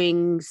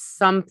doing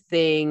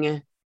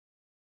something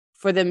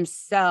for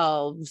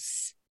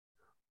themselves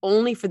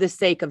only for the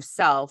sake of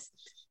self.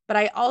 But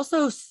I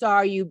also saw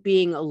you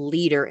being a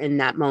leader in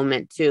that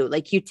moment too.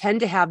 Like you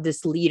tend to have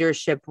this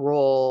leadership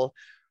role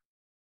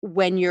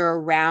when you're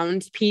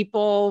around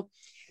people,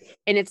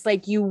 and it's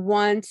like you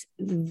want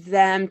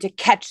them to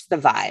catch the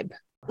vibe.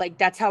 Like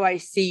that's how I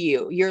see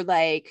you. You're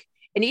like,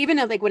 and even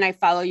like when I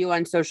follow you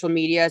on social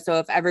media, so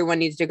if everyone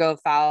needs to go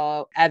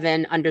follow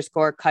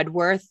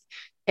Evan_Cudworth,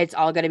 it's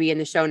all going to be in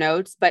the show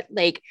notes. But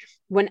like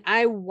when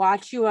I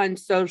watch you on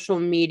social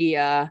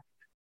media,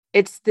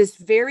 it's this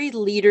very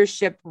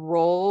leadership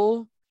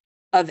role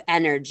of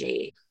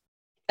energy.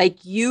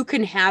 Like you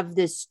can have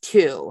this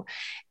too.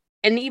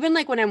 And even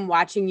like when I'm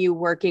watching you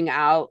working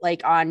out,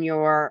 like on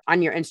your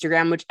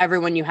Instagram, which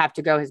everyone, you have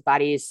to go, his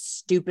body is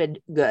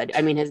stupid good.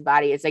 I mean, his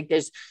body, it's like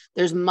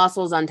there's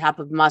muscles on top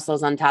of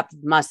muscles on top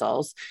of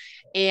muscles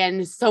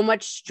and so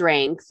much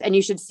strength. And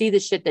you should see the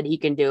shit that he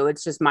can do.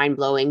 It's just mind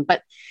blowing,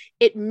 but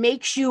it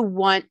makes you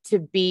want to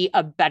be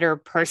a better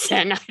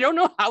person. I don't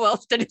know how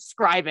else to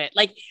describe it.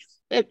 Like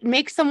it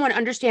makes someone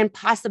understand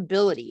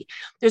possibility.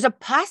 There's a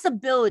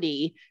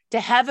possibility to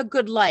have a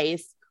good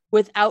life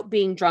without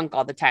being drunk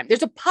all the time.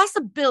 There's a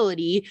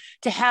possibility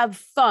to have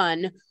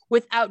fun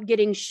without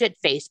getting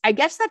shit-faced. I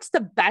guess that's the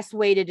best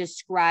way to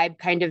describe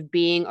kind of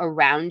being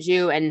around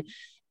you and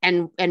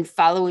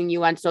following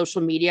you on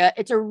social media.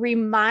 It's a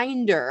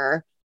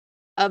reminder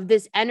of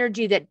this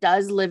energy that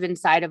does live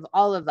inside of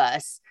all of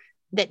us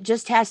that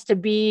just has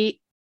to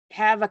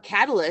have a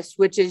catalyst,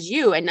 which is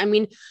you. And I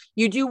mean,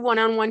 you do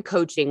one-on-one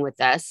coaching with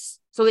us.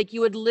 So like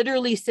you would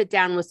literally sit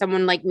down with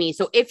someone like me.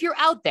 So if you're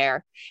out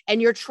there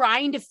and you're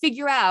trying to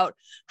figure out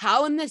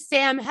how in the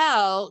Sam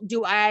hell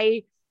do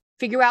I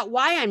figure out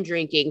why I'm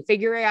drinking,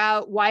 figure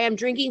out why I'm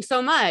drinking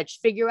so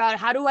much, figure out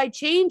how do I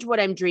change what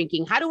I'm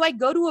drinking? How do I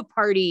go to a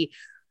party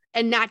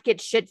and not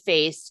get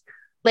shit-faced?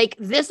 Like,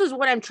 this is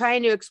what I'm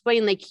trying to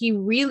explain. Like, he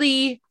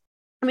really,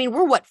 I mean,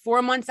 we're what,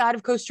 4 months out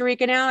of Costa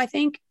Rica now, I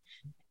think.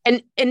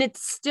 And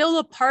it's still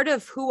a part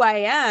of who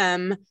I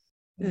am,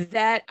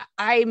 that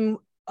I'm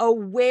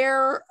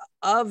aware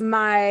of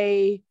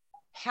my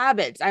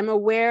habits. I'm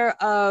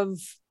aware of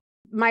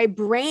my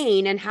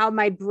brain and how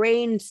my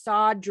brain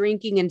saw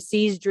drinking and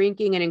sees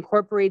drinking and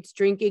incorporates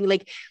drinking.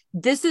 Like,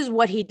 this is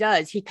what he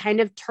does. He kind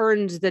of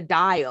turns the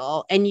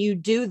dial, and you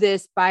do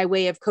this by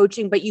way of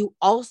coaching, but you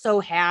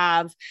also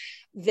have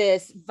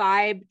this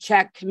vibe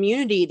check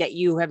community that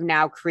you have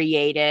now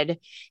created.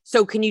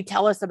 So can you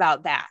tell us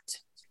about that?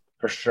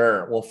 For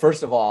sure. Well,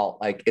 first of all,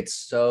 like, it's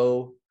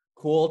so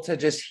cool to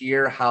just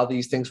hear how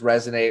these things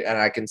resonate. And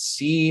I can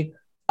see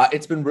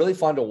it's been really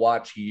fun to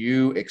watch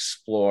you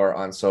explore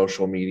on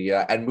social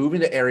media and move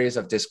into areas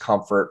of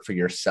discomfort for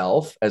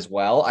yourself as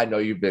well. I know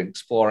you've been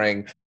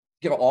exploring,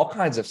 all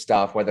kinds of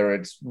stuff, whether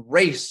it's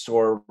race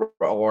or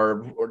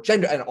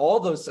gender and all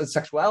those, and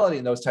sexuality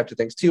and those types of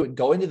things too, and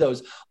going to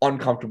those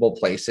uncomfortable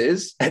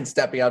places and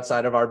stepping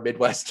outside of our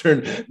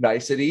Midwestern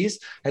niceties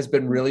has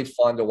been really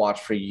fun to watch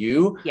for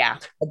you. Yeah.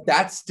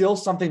 That's still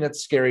something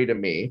that's scary to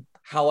me.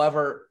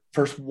 However,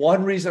 for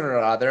one reason or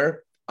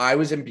another, I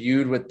was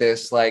imbued with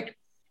this, like,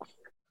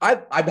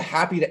 I'm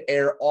happy to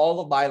air all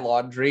of my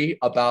laundry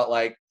about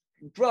like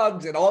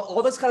drugs and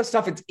all this kind of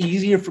stuff. It's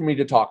easier for me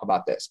to talk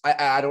about this.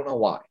 I don't know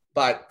why,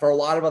 but for a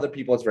lot of other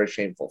people, it's very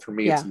shameful. For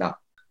me, It's not.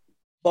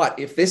 But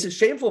if this is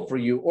shameful for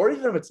you, or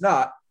even if it's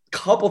not, a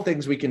couple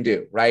things we can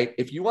do, right?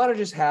 If you want to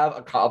just have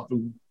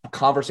a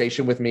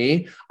conversation with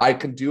me, I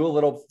can do a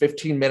little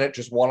 15-minute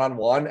just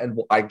one-on-one, and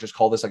I just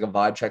call this like a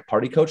vibe check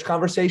party coach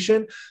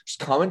conversation.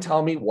 Just come and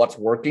tell me what's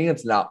working.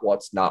 It's not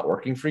what's not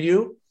working for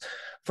you.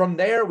 From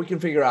there, we can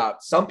figure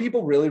out, some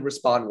people really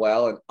respond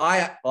well. And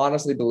I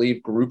honestly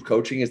believe group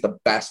coaching is the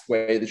best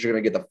way that you're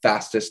going to get the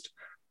fastest,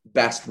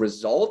 best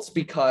results,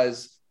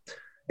 because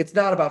it's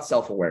not about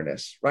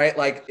self-awareness, right?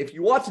 Like, if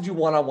you want to do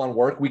one-on-one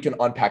work, we can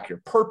unpack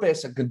your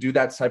purpose and can do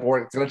that type of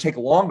work. It's going to take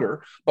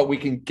longer, but we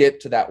can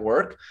get to that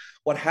work.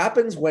 What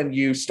happens when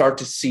you start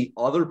to see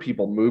other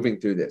people moving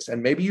through this?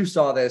 And maybe you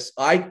saw this.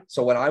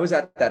 So when I was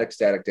at that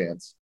ecstatic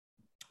dance,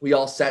 we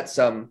all set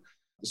some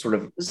sort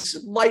of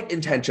light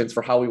intentions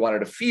for how we wanted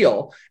to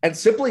feel. And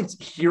simply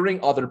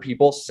hearing other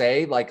people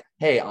say like,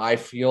 hey, I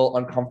feel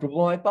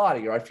uncomfortable in my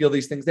body, or I feel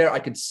these things there. I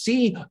could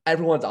see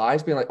everyone's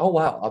eyes being like, oh,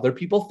 wow, other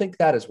people think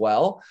that as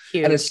well.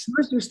 Huge. And as soon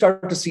as you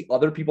start to see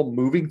other people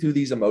moving through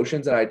these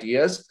emotions and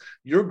ideas,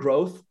 your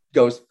growth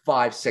goes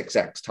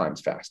 5-6x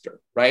times faster,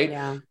 right?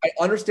 Yeah. I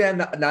understand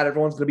that not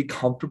everyone's going to be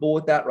comfortable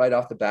with that right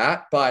off the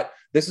bat, but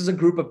this is a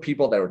group of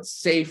people that are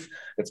safe.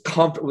 It's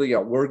comfortable.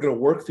 We're going to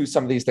work through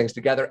some of these things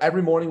together.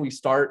 Every morning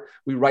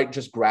we write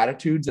just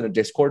gratitudes in a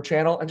Discord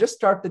channel and just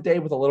start the day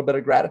with a little bit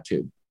of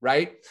gratitude,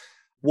 right?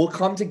 We'll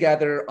come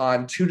together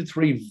on 2 to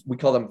 3, we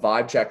call them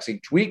vibe checks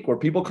each week, where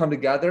people come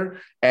together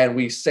and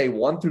we say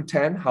 1 through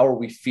 10, how are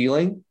we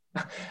feeling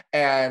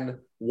and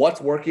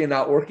what's working and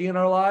not working in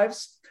our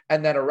lives.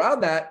 And then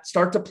around that,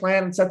 start to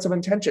plan and set some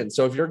intentions.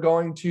 So if you're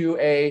going to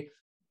a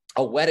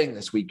wedding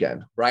this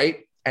weekend,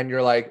 right? And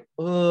you're like,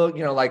 oh,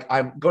 like,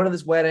 I'm going to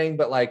this wedding,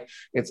 but like,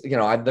 it's,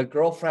 I'm the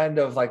girlfriend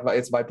of like,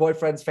 it's my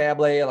boyfriend's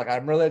family. Like,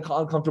 I'm really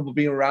uncomfortable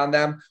being around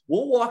them.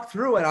 We'll walk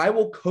through and I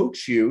will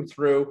coach you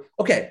through,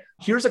 okay,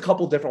 here's a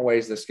couple different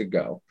ways this could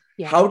go.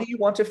 Yeah. How do you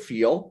want to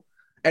feel?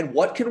 And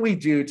what can we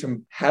do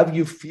to have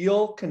you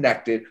feel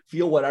connected,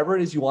 feel whatever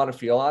it is you want to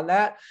feel on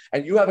that?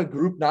 And you have a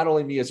group, not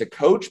only me as a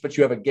coach, but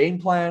you have a game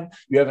plan,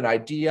 you have an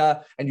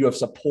idea, and you have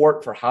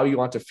support for how you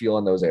want to feel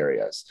in those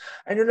areas.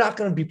 And you're not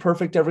going to be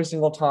perfect every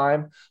single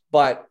time,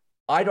 but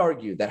I'd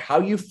argue that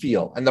how you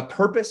feel and the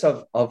purpose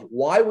of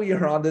why we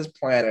are on this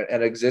planet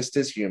and exist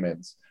as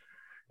humans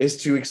is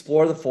to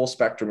explore the full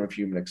spectrum of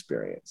human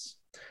experience.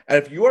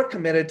 And if you are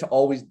committed to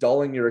always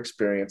dulling your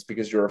experience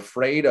because you're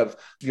afraid of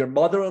your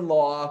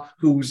mother-in-law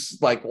who's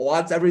like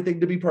wants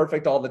everything to be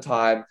perfect all the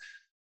time,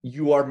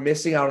 you are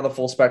missing out on the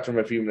full spectrum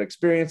of human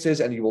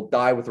experiences and you will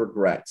die with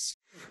regrets.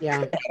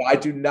 Yeah. And I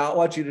do not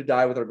want you to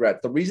die with regrets.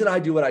 The reason I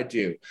do what I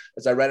do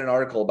is I read an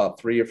article about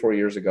 3 or 4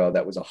 years ago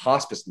that was a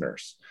hospice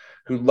nurse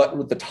who looked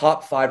with the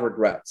top 5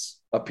 regrets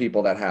of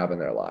people that have in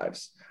their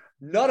lives.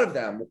 None of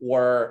them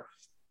were,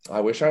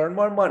 I wish I earned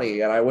more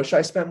money and I wish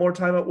I spent more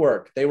time at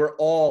work. They were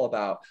all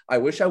about, I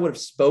wish I would have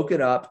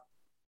spoken up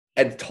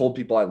and told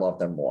people I love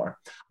them more.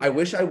 I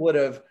wish I would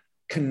have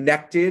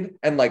connected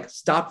and like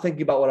stopped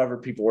thinking about whatever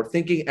people were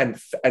thinking and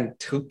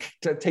to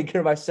take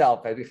care of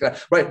myself.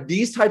 Right.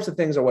 These types of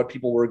things are what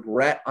people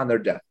regret on their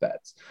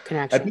deathbeds.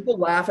 Connection. And people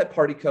laugh at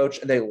Party Coach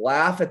and they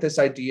laugh at this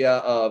idea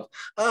of,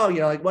 oh,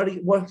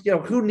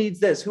 like who needs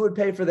this? Who would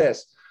pay for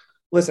this?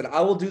 Listen,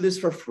 I will do this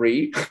for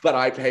free,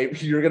 but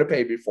you're going to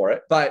pay me for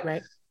it. But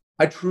right.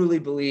 I truly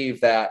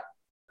believe that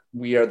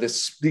we are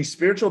these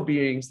spiritual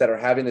beings that are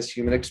having this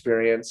human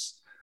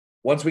experience.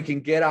 Once we can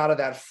get out of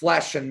that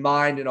flesh and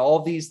mind and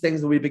all these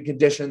things that we've been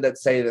conditioned that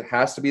say that it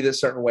has to be this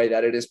certain way,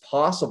 that it is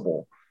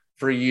possible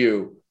for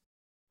you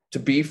to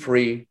be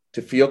free,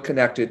 to feel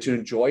connected, to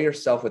enjoy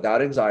yourself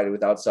without anxiety,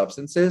 without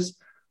substances,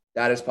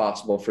 that is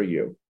possible for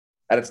you.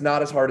 And it's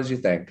not as hard as you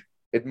think.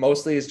 It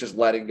mostly is just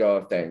letting go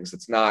of things.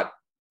 It's not,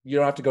 you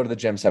don't have to go to the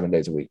gym 7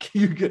 days a week.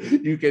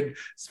 You can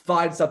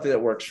find something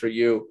that works for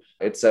you.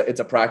 It's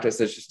a practice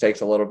that just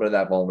takes a little bit of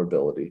that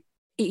vulnerability.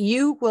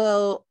 You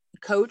will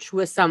coach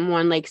with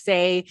someone, like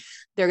say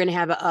they're going to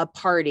have a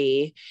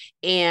party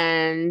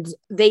and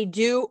they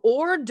do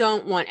or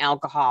don't want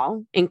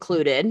alcohol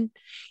included.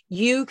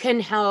 You can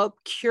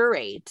help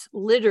curate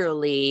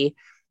literally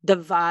the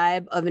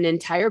vibe of an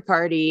entire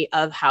party,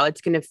 of how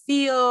it's going to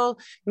feel.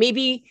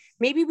 Maybe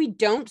we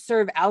don't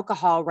serve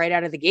alcohol right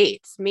out of the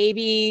gates.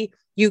 Maybe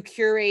you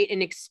curate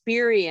an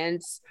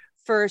experience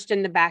first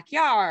in the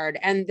backyard,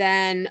 and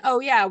then, oh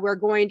yeah, we're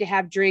going to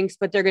have drinks,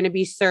 but they're going to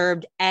be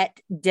served at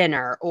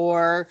dinner,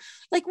 or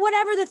like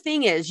whatever the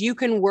thing is. You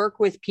can work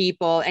with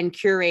people and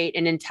curate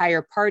an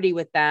entire party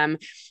with them.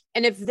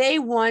 And if they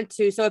want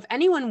to, so if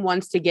anyone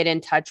wants to get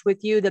in touch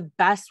with you, the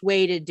best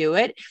way to do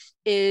it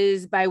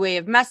is by way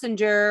of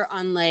Messenger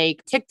on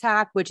like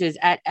TikTok, which is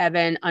at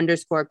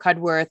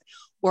Evan_Cudworth,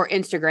 or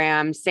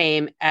Instagram,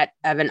 same at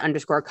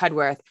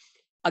Evan_Cudworth.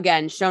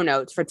 Again, show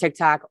notes for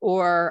TikTok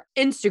or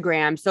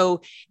Instagram. So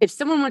if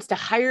someone wants to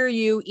hire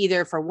you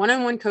either for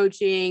one-on-one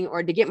coaching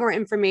or to get more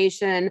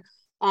information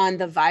on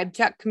the Vibe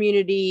Check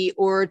community,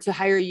 or to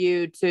hire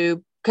you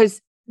to,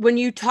 because when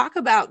you talk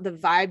about the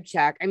Vibe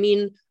Check, I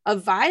mean, a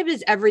vibe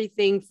is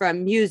everything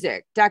from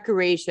music,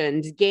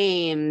 decorations,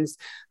 games,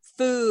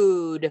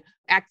 food,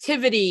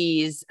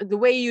 activities, the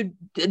way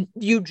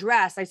you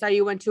dress. I saw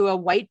you went to a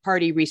white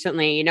party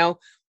recently, you know.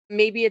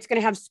 Maybe it's going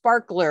to have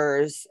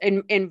sparklers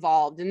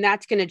involved, and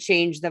that's going to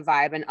change the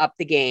vibe and up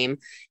the game.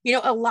 You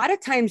know, a lot of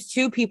times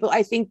too, people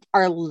I think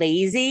are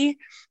lazy,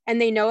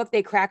 and they know if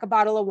they crack a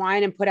bottle of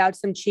wine and put out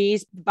some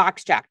cheese,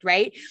 box checked,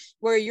 right?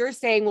 Where you're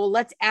saying, well,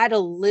 let's add a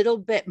little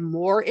bit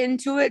more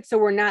into it. So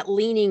we're not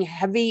leaning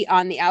heavy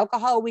on the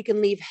alcohol. We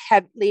can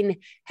lean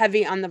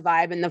heavy on the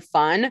vibe and the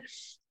fun.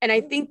 And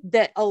I think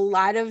that a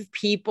lot of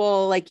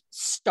people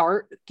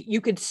you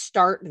could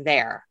start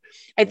there.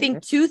 I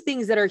think two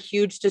things that are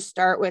huge to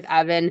start with,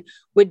 Evan,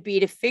 would be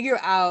to figure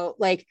out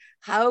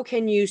how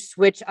can you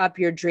switch up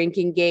your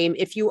drinking game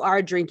if you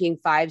are drinking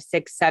 5,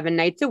 6, 7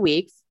 nights a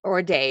week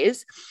or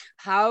days.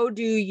 How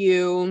do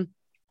you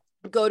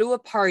go to a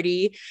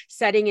party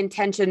setting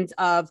intentions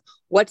of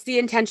what's the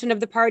intention of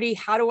the party?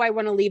 How do I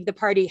want to leave the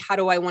party? How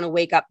do I want to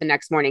wake up the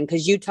next morning?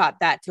 Because you taught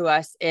that to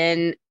us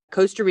in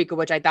Costa Rica,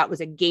 which I thought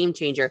was a game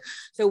changer.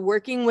 So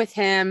working with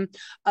him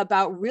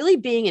about really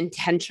being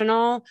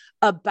intentional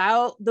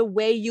about the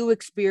way you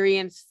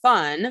experience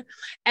fun.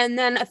 And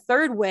then a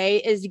third way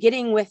is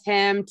getting with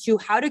him to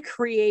how to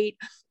create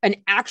an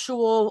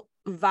actual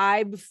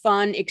vibe,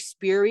 fun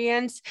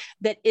experience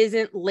that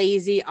isn't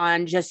lazy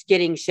on just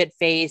getting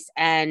shit-faced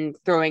and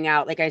throwing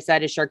out, like I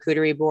said, a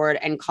charcuterie board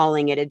and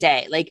calling it a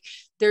day.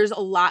 There's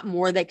a lot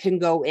more that can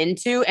go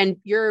into, and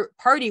your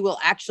party will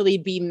actually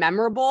be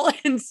memorable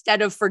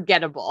instead of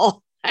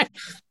forgettable.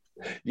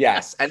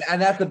 Yes. And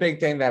that's the big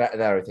thing that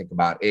I think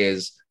about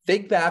is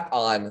think back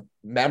on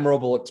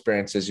memorable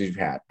experiences you've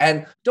had,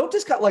 and don't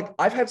discount,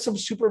 I've had some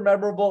super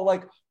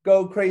memorable,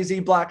 go crazy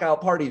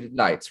blackout party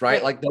nights,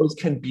 right? Those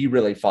can be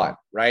really fun,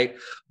 right?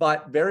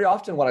 But very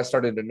often what I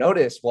started to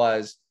notice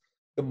was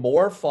the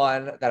more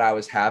fun that I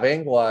was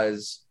having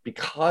was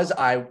because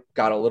I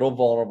got a little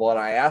vulnerable and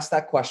I asked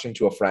that question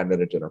to a friend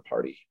at a dinner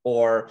party,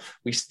 or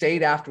we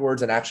stayed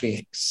afterwards and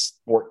actually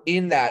were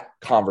in that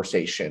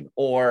conversation,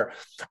 or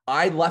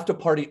I left a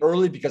party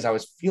early because I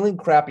was feeling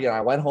crappy and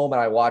I went home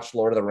and I watched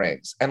Lord of the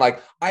Rings, and I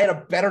had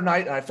a better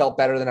night and I felt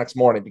better the next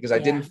morning because I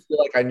didn't feel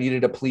like I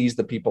needed to please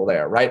the people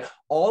there, right?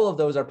 All of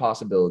those are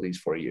possibilities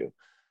for you,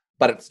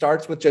 but it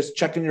starts with just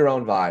checking your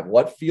own vibe.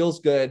 What feels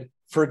good?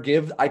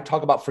 I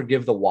talk about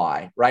forgive the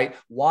why, right?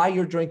 Why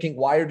you're drinking,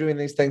 why you're doing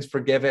these things,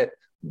 forgive it.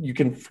 You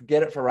can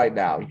forget it for right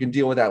now. You can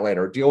deal with that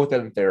later, deal with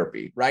it in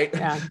therapy, right?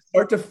 Yeah.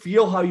 Start to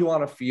feel how you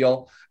want to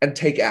feel and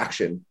take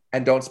action,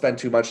 and don't spend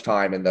too much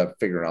time in the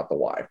figuring out the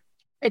why.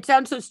 It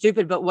sounds so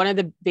stupid, but one of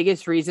the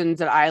biggest reasons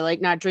that I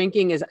like not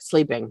drinking is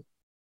sleeping.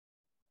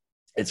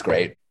 It's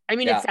great. I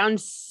mean, It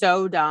sounds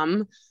so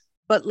dumb,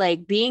 but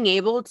being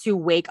able to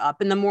wake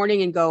up in the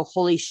morning and go,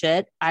 holy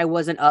shit, I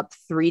wasn't up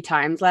 3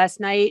 times last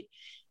night,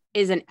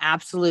 is an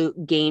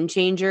absolute game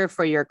changer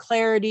for your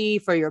clarity,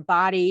 for your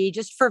body,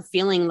 just for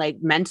feeling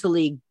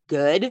mentally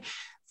good.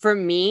 For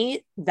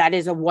me, that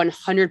is a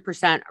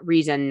 100%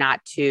 reason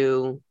not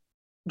to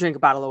drink a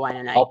bottle of wine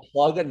a night. I'll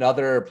plug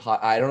another.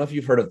 I don't know if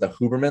you've heard of the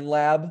Huberman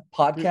Lab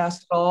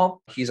podcast at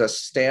all. He's a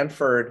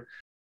Stanford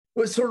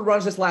who sort of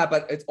runs this lab,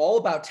 but it's all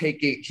about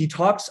he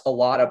talks a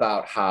lot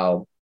about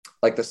how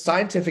the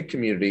scientific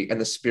community and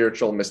the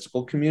spiritual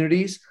mystical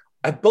communities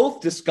have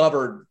both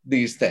discovered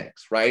these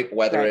things, right?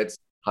 Whether it's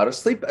how to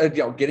sleep,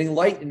 getting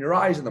light in your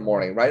eyes in the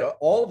morning, right?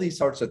 All of these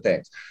sorts of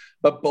things.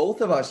 But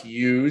both of us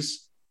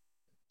use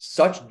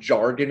such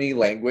jargony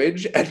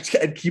language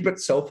and keep it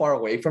so far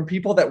away from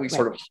people that we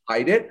sort of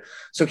hide it.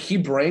 So he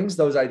brings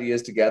those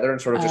ideas together and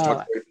sort of just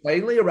talks very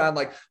plainly around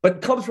but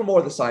it comes from more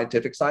of the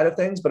scientific side of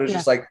things, but it's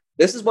just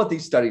this is what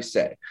these studies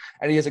say.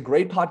 And he has a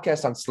great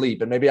podcast on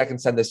sleep, and maybe I can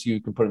send this to you,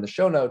 you can put in the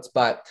show notes,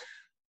 but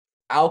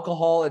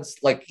alcohol.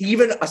 It's like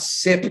even a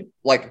sip,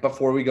 like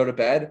before we go to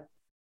bed,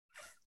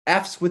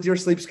 F's with your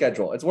sleep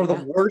schedule. It's one of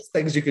the worst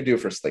things you could do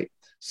for sleep.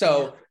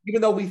 So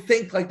even though we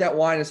think like that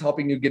wine is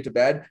helping you get to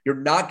bed, you're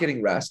not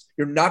getting rest.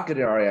 You're not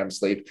getting REM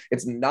sleep.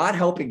 It's not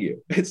helping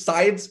you.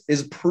 Science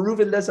is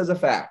proven this as a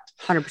fact.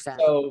 100%.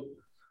 So,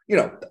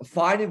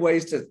 finding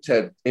ways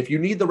to, if you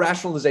need the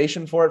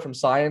rationalization for it from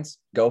science,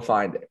 go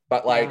find it.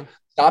 But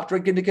stop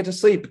drinking to get to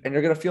sleep and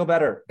you're going to feel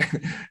better.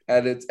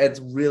 And it's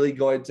really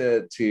going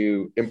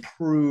to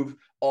improve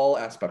all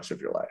aspects of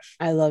your life.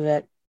 I love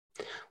it.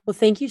 Well,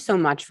 thank you so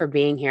much for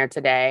being here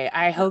today.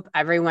 I hope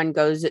everyone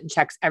goes and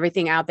checks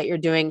everything out that you're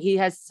doing. He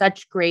has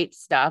such great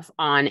stuff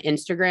on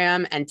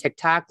Instagram and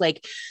TikTok,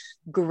 like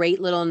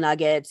great little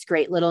nuggets,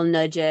 great little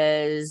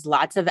nudges,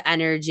 lots of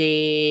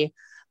energy,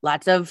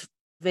 lots of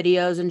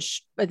videos and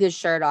with his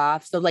shirt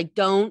off. So like,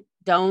 don't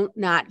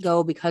not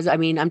go, because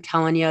I'm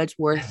telling you, it's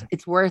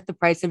worth the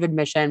price of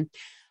admission.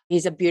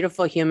 He's a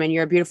beautiful human.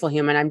 You're a beautiful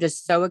human. I'm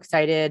just so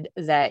excited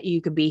that you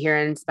could be here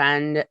and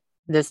spend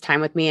this time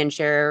with me and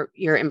share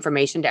your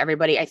information to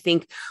everybody. I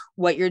think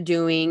what you're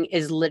doing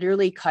is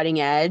literally cutting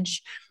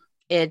edge.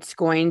 It's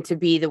going to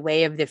be the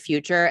way of the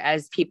future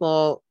as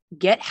people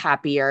get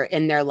happier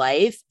in their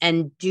life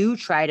and do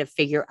try to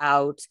figure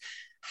out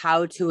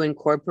how to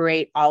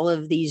incorporate all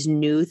of these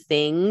new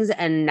things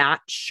and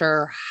not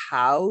sure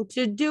how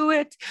to do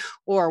it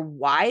or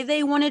why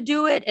they want to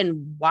do it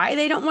and why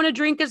they don't want to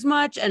drink as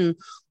much and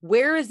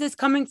where is this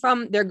coming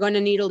from. They're going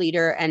to need a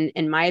leader. And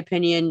in my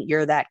opinion,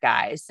 you're that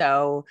guy.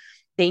 So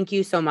thank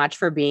you so much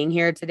for being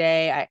here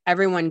today.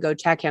 Everyone go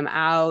check him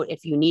out.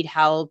 If you need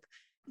help,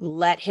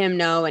 let him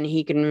know and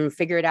he can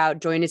figure it out.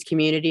 Join his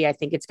community. I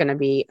think it's going to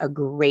be a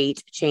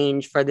great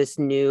change for this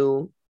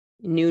new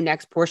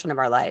next portion of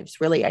our lives.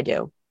 Really, I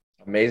do.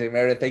 Amazing,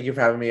 Meredith. Thank you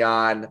for having me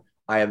on.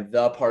 I am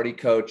the party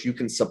coach. You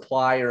can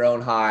supply your own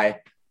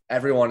high.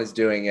 Everyone is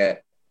doing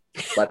it.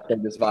 Let's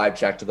send this vibe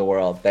check to the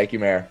world. Thank you,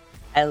 Mer.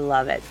 I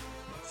love it.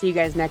 See you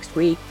guys next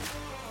week.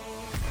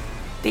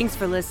 Thanks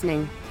for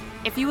listening.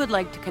 If you would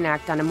like to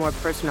connect on a more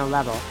personal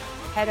level,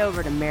 head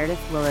over to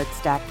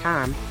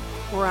meredithwillits.com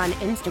or on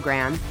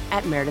Instagram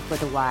at Meredith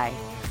with a Y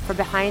for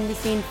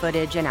behind-the-scene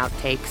footage and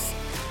outtakes.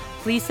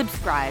 Please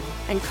subscribe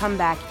and come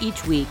back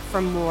each week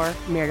for more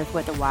Meredith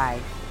with a Y.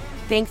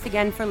 Thanks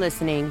again for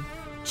listening.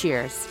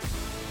 Cheers.